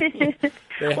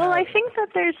 Well, I think that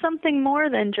there's something more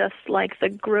than just like the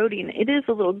grody. It is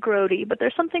a little grody, but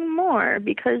there's something more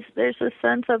because there's a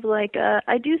sense of like,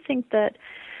 I do think that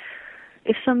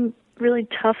if some really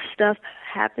tough stuff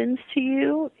happens to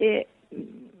you, it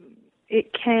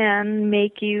can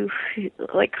make you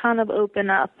like kind of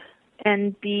open up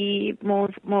and be more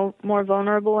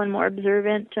vulnerable and more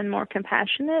observant and more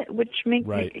compassionate, which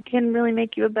it can really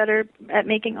make you better at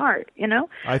making art,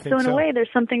 I think so. In a way,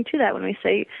 there's something to that when we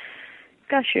say,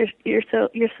 gosh, you're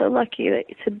so lucky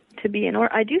to be an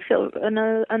orphan. I do feel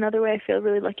another way I feel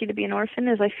really lucky to be an orphan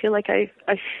is I feel like I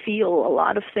feel a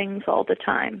lot of things all the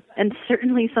time, and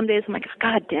certainly some days I'm like,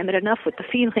 God damn it, enough with the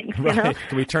feelings. Right?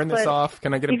 Can we turn this off?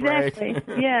 Can I get a break?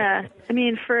 Yeah. I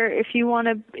mean, if you want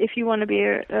to be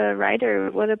a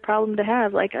writer, what a problem to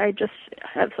have. Like, I just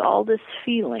have all this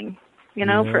feeling,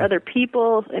 for other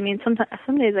people. I mean, some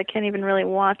days I can't even really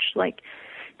watch like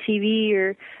TV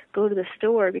or go to the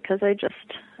store because I just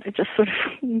sort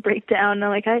of break down.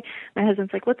 And my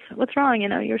husband's like, what's wrong?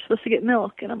 You're supposed to get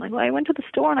milk. And I'm like, well, I went to the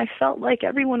store and I felt like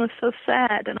everyone was so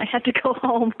sad and I had to go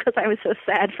home because I was so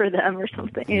sad for them or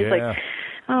something. And he's like,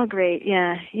 oh, great.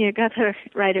 Yeah. You got the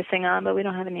writer thing on, but we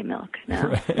don't have any milk now.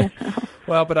 Right.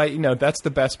 Well, but that's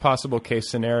the best possible case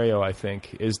scenario, I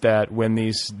think, is that when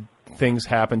these things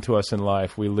happen to us in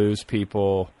life, we lose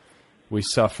people, we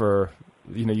suffer.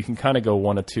 You can kind of go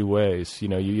one of two ways.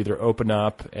 You either open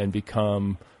up and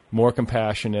become more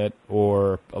compassionate,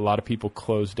 or a lot of people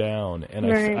close down.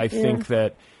 And I think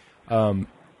that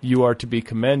you are to be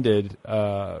commended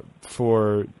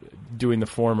for doing the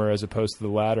former as opposed to the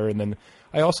latter. And then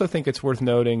I also think it's worth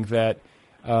noting that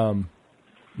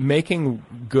making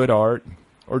good art,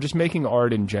 or just making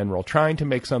art in general, trying to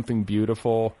make something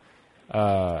beautiful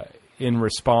in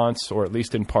response, or at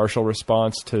least in partial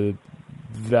response to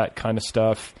that kind of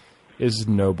stuff, is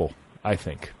noble, I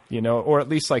think, or at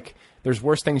least like there's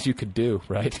worse things you could do,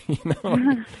 right?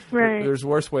 Right. There's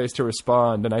worse ways to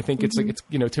respond. And I think it's like, it's,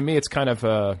 to me, it's kind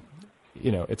of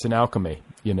it's an alchemy,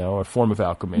 a form of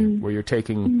alchemy where you're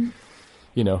taking,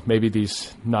 maybe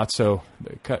these not so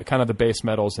kind of the base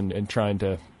metals and trying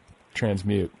to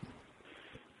transmute.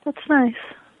 That's nice.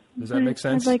 Does that make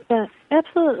sense? I like that.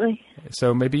 Absolutely.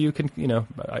 So maybe you can,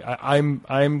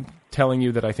 I'm telling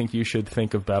you that I think you should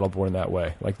think of Battleborn that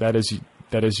way. Like that is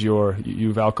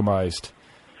you've alchemized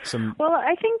some. Well,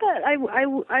 I think that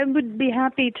I would be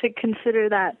happy to consider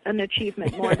that an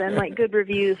achievement more than like good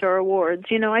reviews or awards.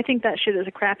 I think that shit is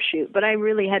a crapshoot, but I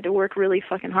really had to work really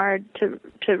fucking hard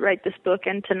to write this book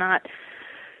and to not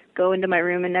go into my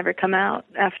room and never come out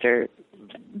after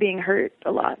being hurt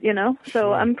a lot, So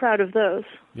Sure. I'm proud of those.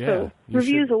 Yeah, so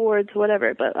reviews, awards,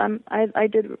 whatever, but I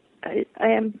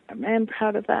am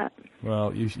proud of that.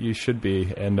 Well, you should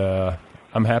be, and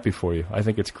I'm happy for you. I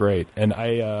think it's great, and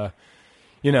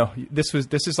this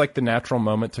is like the natural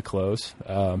moment to close.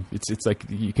 It's like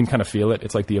you can kind of feel it.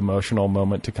 It's like the emotional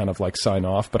moment to kind of like sign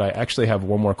off. But I actually have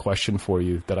one more question for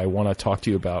you that I want to talk to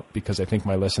you about because I think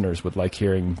my listeners would like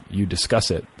hearing you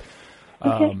discuss it.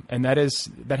 Okay. And that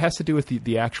has to do with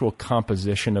the actual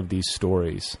composition of these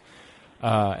stories.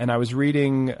 And I was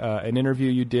reading an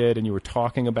interview you did, and you were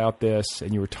talking about this,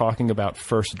 and you were talking about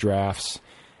first drafts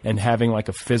and having like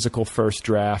a physical first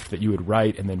draft that you would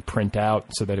write and then print out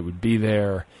so that it would be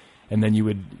there, and then you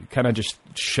would kind of just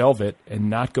shelve it and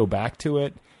not go back to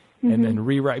it, and then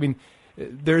rewrite. I mean,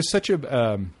 there's such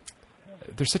a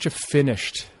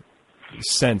finished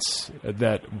sense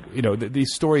that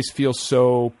these stories feel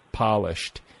so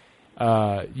polished.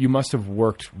 You must have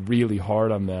worked really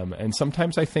hard on them. And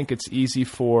sometimes I think it's easy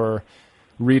for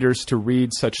readers to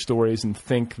read such stories and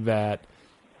think that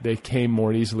they came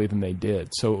more easily than they did.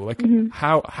 So like,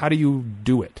 how do you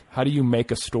do it? How do you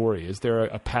make a story? Is there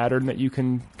a pattern that you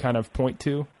can kind of point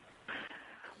to?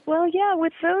 Well, yeah,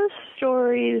 with those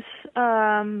stories,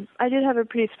 I did have a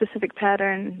pretty specific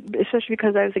pattern, especially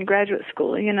because I was in graduate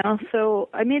school, So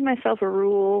I made myself a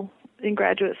rule in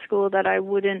graduate school that I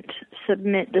wouldn't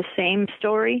submit the same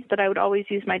story, that I would always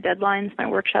use my deadlines, my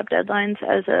workshop deadlines,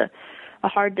 as a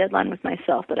hard deadline with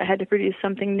myself, that I had to produce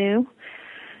something new.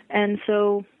 And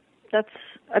so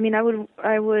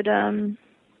I would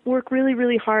work really,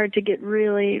 really hard to get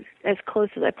really as close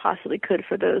as I possibly could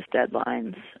for those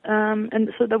deadlines. And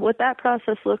so what that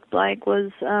process looked like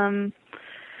was I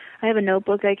have a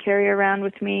notebook I carry around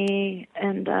with me,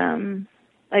 and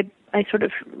I sort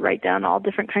of write down all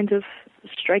different kinds of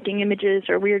striking images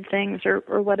or weird things or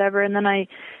whatever, and then at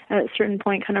a certain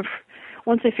point, kind of,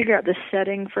 once I figure out the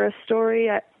setting for a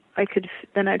story, I'd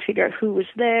figure out who was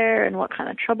there and what kind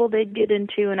of trouble they'd get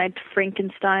into, and I'd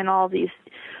Frankenstein all these,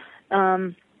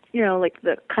 like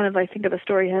the kind of, I think of a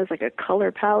story has like a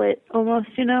color palette almost,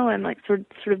 and like sort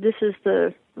of this is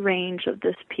the range of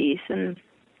this piece, and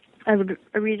I would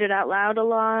read it out loud a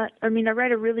lot. I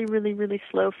write a really, really, really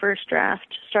slow first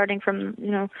draft, starting from,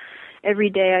 every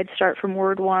day I'd start from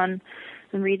word one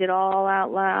and read it all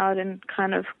out loud and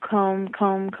kind of comb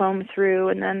through,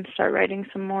 and then start writing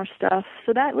some more stuff.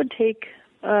 So that would take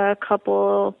a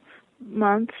couple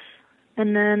months,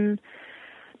 and then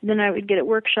I would get it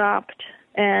workshopped,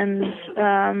 and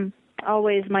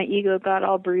always my ego got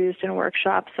all bruised in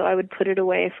workshops, so I would put it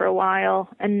away for a while.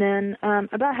 And then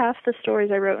about half the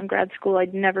stories I wrote in grad school,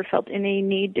 I'd never felt any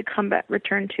need to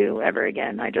return to ever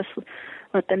again. I just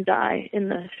let them die in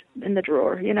the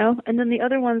drawer, And then the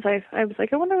other ones, I was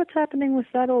like, I wonder what's happening with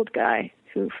that old guy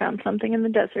who found something in the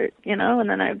desert, And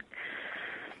then I'd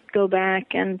go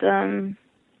back and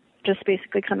just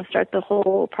basically kind of start the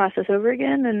whole process over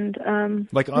again. And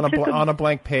like on a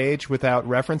blank page without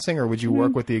referencing, or would you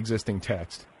work with the existing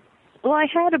text? Well, I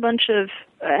had a bunch of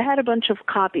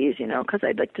copies, because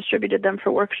I'd distributed them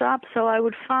for workshops. So I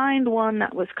would find one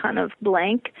that was kind of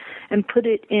blank and put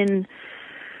it in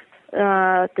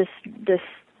this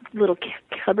little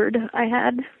cupboard I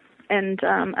had. And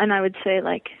I would say,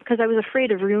 because I was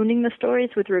afraid of ruining the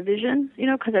stories with revision,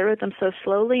 because I wrote them so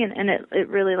slowly, and it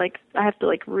really, I have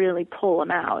to, really pull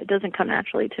them out. It doesn't come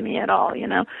naturally to me at all,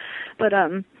 But,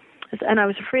 and I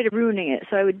was afraid of ruining it,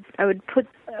 so I would put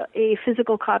a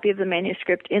physical copy of the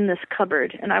manuscript in this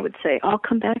cupboard, and I would say, I'll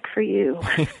come back for you.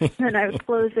 And I would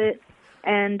close it.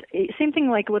 And same thing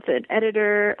like with an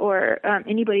editor or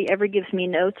anybody ever gives me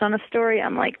notes on a story,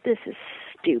 I'm like, this is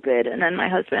stupid. And then my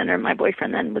husband or my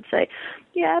boyfriend then would say,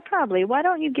 yeah, probably. Why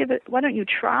don't you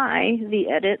try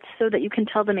the edits so that you can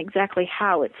tell them exactly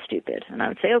how it's stupid? And I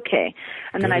would say, okay.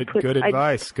 And then I'd put good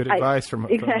advice from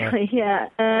exactly, yeah.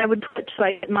 And I would put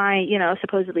my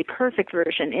supposedly perfect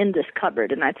version in this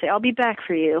cupboard, and I'd say, I'll be back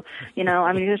for you.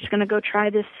 I'm just going to go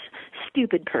try this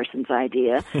stupid person's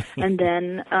idea, and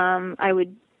then I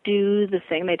would do the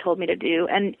thing they told me to do,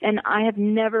 and I have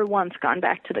never once gone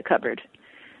back to the cupboard.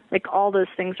 All those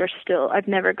things are still, I've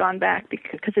never gone back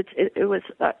because it was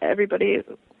everybody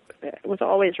was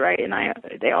always right, and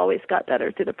they always got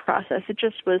better through the process. It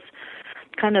just was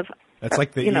kind of it's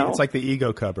like the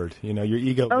ego cupboard, your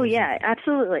ego. Oh yeah,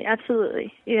 absolutely,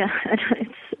 yeah.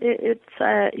 It's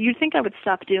you'd think I would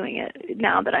stop doing it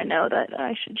now that I know that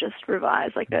I should just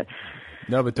revise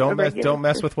No, but don't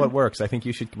mess with what works. I think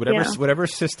you should whatever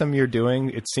system you're doing.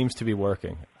 It seems to be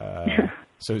working.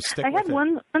 So stick with it. I had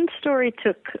one story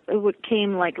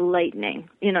came like lightning.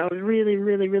 Really,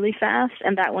 really, really fast,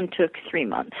 and that one took 3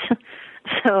 months.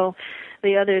 So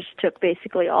the others took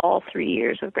basically all 3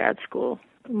 years of grad school,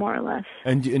 more or less.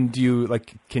 And do you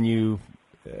can you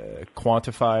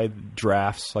quantify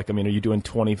drafts? Are you doing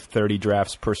 20, 30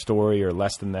 drafts per story, or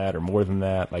less than that, or more than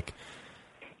that?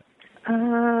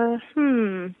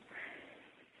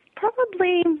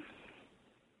 Probably.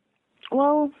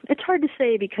 Well, it's hard to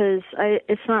say because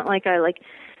it's not like I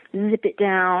zip it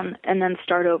down and then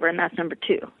start over and that's number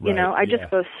 2. Right, I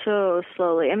just go so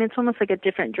slowly. It's almost like a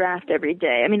different draft every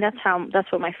day.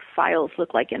 That's what my files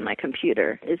look like in my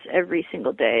computer. Is every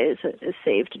single day is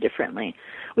saved differently,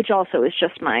 which also is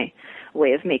just my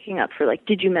way of making up for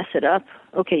did you mess it up?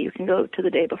 Okay, you can go to the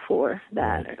day before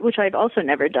that, which I've also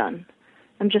never done.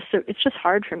 It's just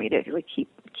hard for me to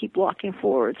keep walking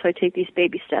forward. So I take these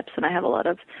baby steps, and I have a lot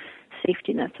of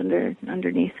safety nets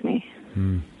underneath me.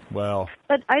 Well,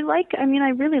 but I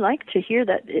really like to hear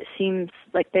that it seems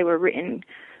like they were written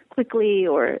quickly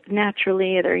or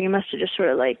naturally, or you must have just sort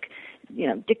of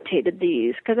dictated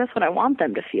these, because that's what I want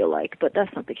them to feel like, but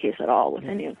that's not the case at all with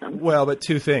any of them. Well, but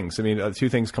two things. Two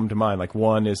things come to mind.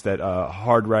 One is that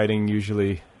hard writing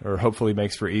usually or hopefully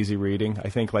makes for easy reading. I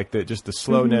think just the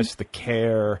slowness, the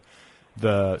care,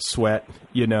 the sweat,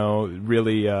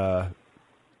 really,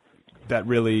 that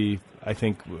really, I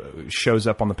think, shows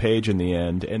up on the page in the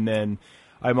end. And then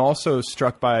I'm also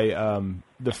struck by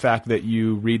the fact that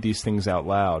you read these things out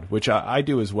loud, which I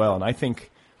do as well. And I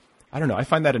think, I don't know, I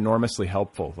find that enormously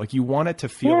helpful. Like you want it to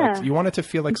feel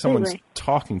like someone's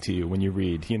talking to you when you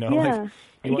read, Yeah.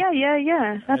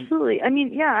 Absolutely. I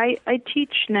mean, I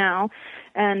teach now,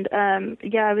 and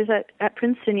I was at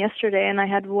Princeton yesterday, and I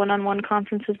had one-on-one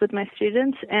conferences with my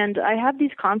students, and I have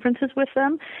these conferences with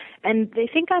them, and they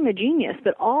think I'm a genius,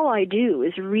 but all I do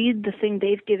is read the thing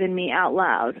they've given me out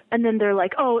loud, and then they're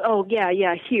like,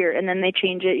 here, and then they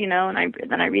change it,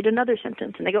 and then I read another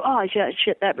sentence, and they go, oh,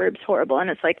 shit, that verb's horrible, and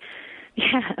it's like,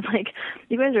 yeah, like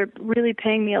you guys are really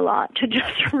paying me a lot to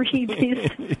just read these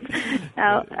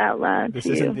out loud this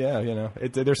to isn't, you.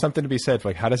 There's something to be said for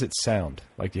like, how does it sound?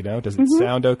 Like, does it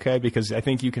sound okay? Because I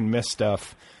think you can miss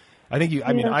stuff. I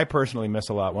mean, I personally miss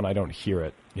a lot when I don't hear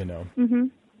it, Mm-hmm.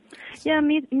 Yeah,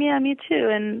 me too.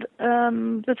 And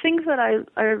the things that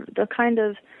are the kind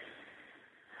of,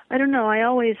 I don't know, I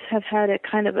always have had a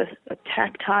kind of a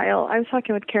tactile. I was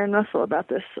talking with Karen Russell about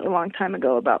this a long time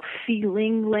ago about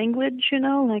feeling language,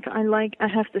 like I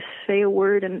have to say a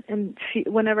word and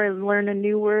whenever I learn a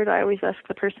new word, I always ask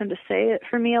the person to say it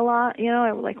for me a lot,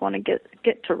 I want to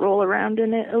get to roll around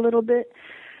in it a little bit.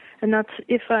 And that's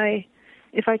if I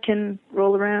can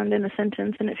roll around in a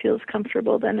sentence and it feels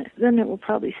comfortable, then it will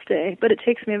probably stay. But it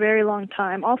takes me a very long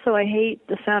time. Also, I hate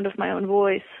the sound of my own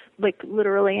voice, like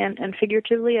literally and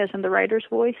figuratively, as in the writer's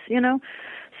voice,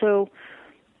 So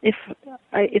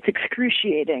it's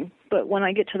excruciating. But when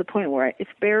I get to the point where it's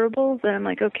bearable, then I'm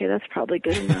like, okay, that's probably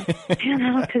good enough.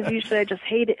 Because usually I just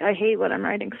hate it. I hate what I'm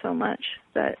writing so much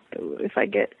that if I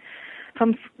get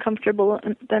comfortable,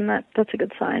 then that's a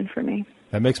good sign for me.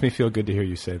 That makes me feel good to hear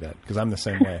you say that, because I'm the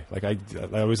same way. Like I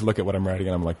always look at what I'm writing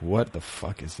and I'm like, what the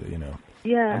fuck is it?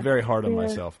 Yeah. I'm very hard on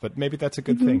myself, but maybe that's a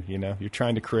good thing. You're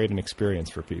trying to create an experience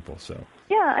for people. So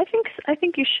yeah, I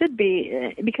think you should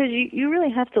be, because you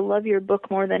really have to love your book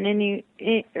more than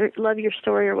or love your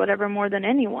story or whatever more than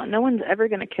anyone. No one's ever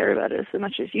going to care about it as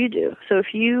much as you do. So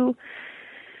if you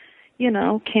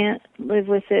can't live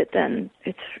with it, then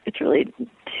it's really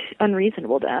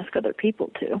unreasonable to ask other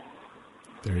people to.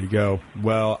 There you go.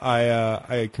 Well,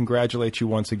 I congratulate you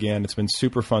once again. It's been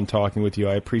super fun talking with you.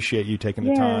 I appreciate you taking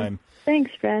the time.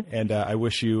 Thanks, Brad. And I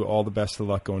wish you all the best of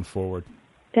luck going forward.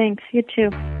 Thanks. You too.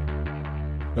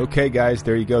 Okay, guys,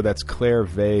 there you go. That's Claire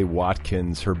Vaye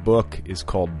Watkins. Her book is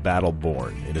called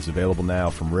Battleborn. It is available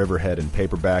now from Riverhead in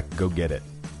paperback. Go get it.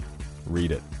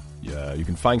 Read it. You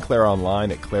can find Claire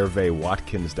online at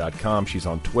ClaireVayeWatkins.com. She's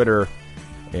on Twitter,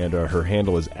 and her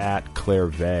handle is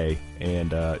 @ClaireVaye,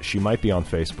 and she might be on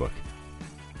Facebook.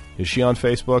 Is she on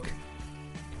Facebook?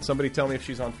 Can somebody tell me if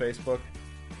she's on Facebook?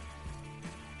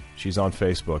 She's on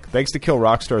Facebook. Thanks to Kill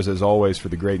Rockstars, as always, for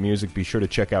the great music. Be sure to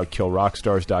check out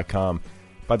KillRockstars.com.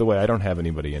 By the way, I don't have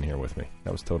anybody in here with me.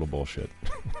 That was total bullshit.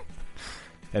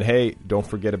 And hey, don't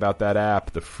forget about that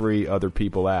app, the free Other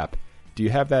People app. Do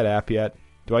you have that app yet?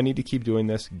 Do I need to keep doing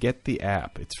this? Get the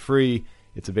app. It's free.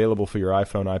 It's available for your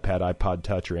iPhone, iPad, iPod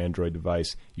Touch, or Android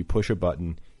device. You push a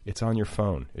button. It's on your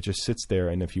phone. It just sits there,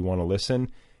 and if you want to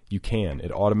listen, you can.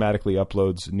 It automatically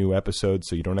uploads new episodes,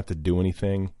 so you don't have to do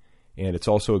anything. And it's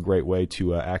also a great way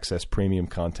to access premium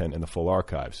content and the full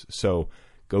archives. So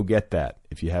go get that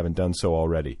if you haven't done so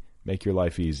already. Make your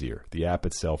life easier. The app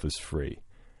itself is free.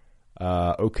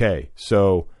 Okay,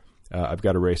 so I've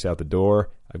got to race out the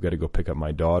door. I've got to go pick up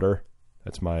my daughter.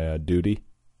 That's my duty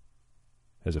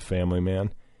as a family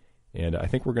man. And I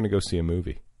think we're going to go see a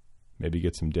movie. Maybe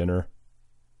get some dinner.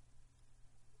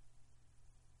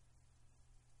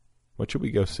 What should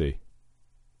we go see?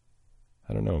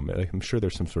 I don't know. I'm sure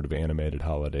there's some sort of animated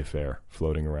holiday fair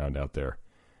floating around out there.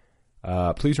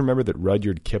 Please remember that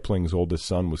Rudyard Kipling's oldest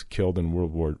son was killed in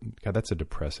World War... God, that's a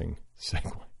depressing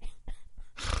segue.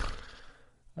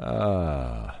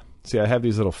 See, I have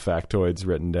these little factoids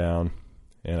written down,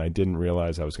 and I didn't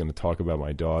realize I was going to talk about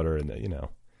my daughter, and that,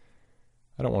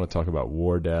 I don't want to talk about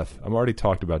war death. I've already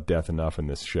talked about death enough in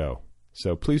this show.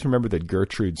 So please remember that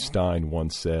Gertrude Stein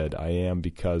once said, "I am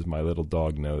because my little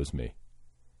dog knows me."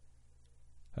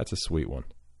 That's a sweet one.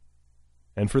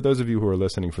 And for those of you who are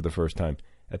listening for the first time,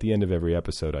 at the end of every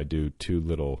episode, I do 2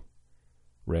 little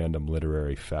random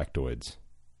literary factoids.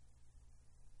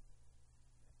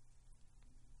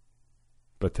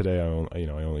 But today, I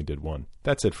only did 1.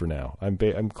 That's it for now.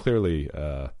 I'm clearly.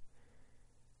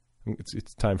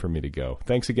 It's time for me to go.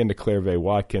 Thanks again to Claire Vaye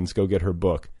Watkins. Go get her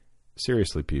book.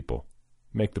 Seriously, people,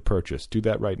 make the purchase. Do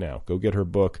that right now. Go get her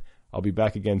book. I'll be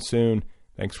back again soon.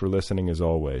 Thanks for listening, as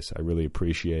always. I really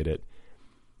appreciate it.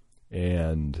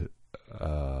 And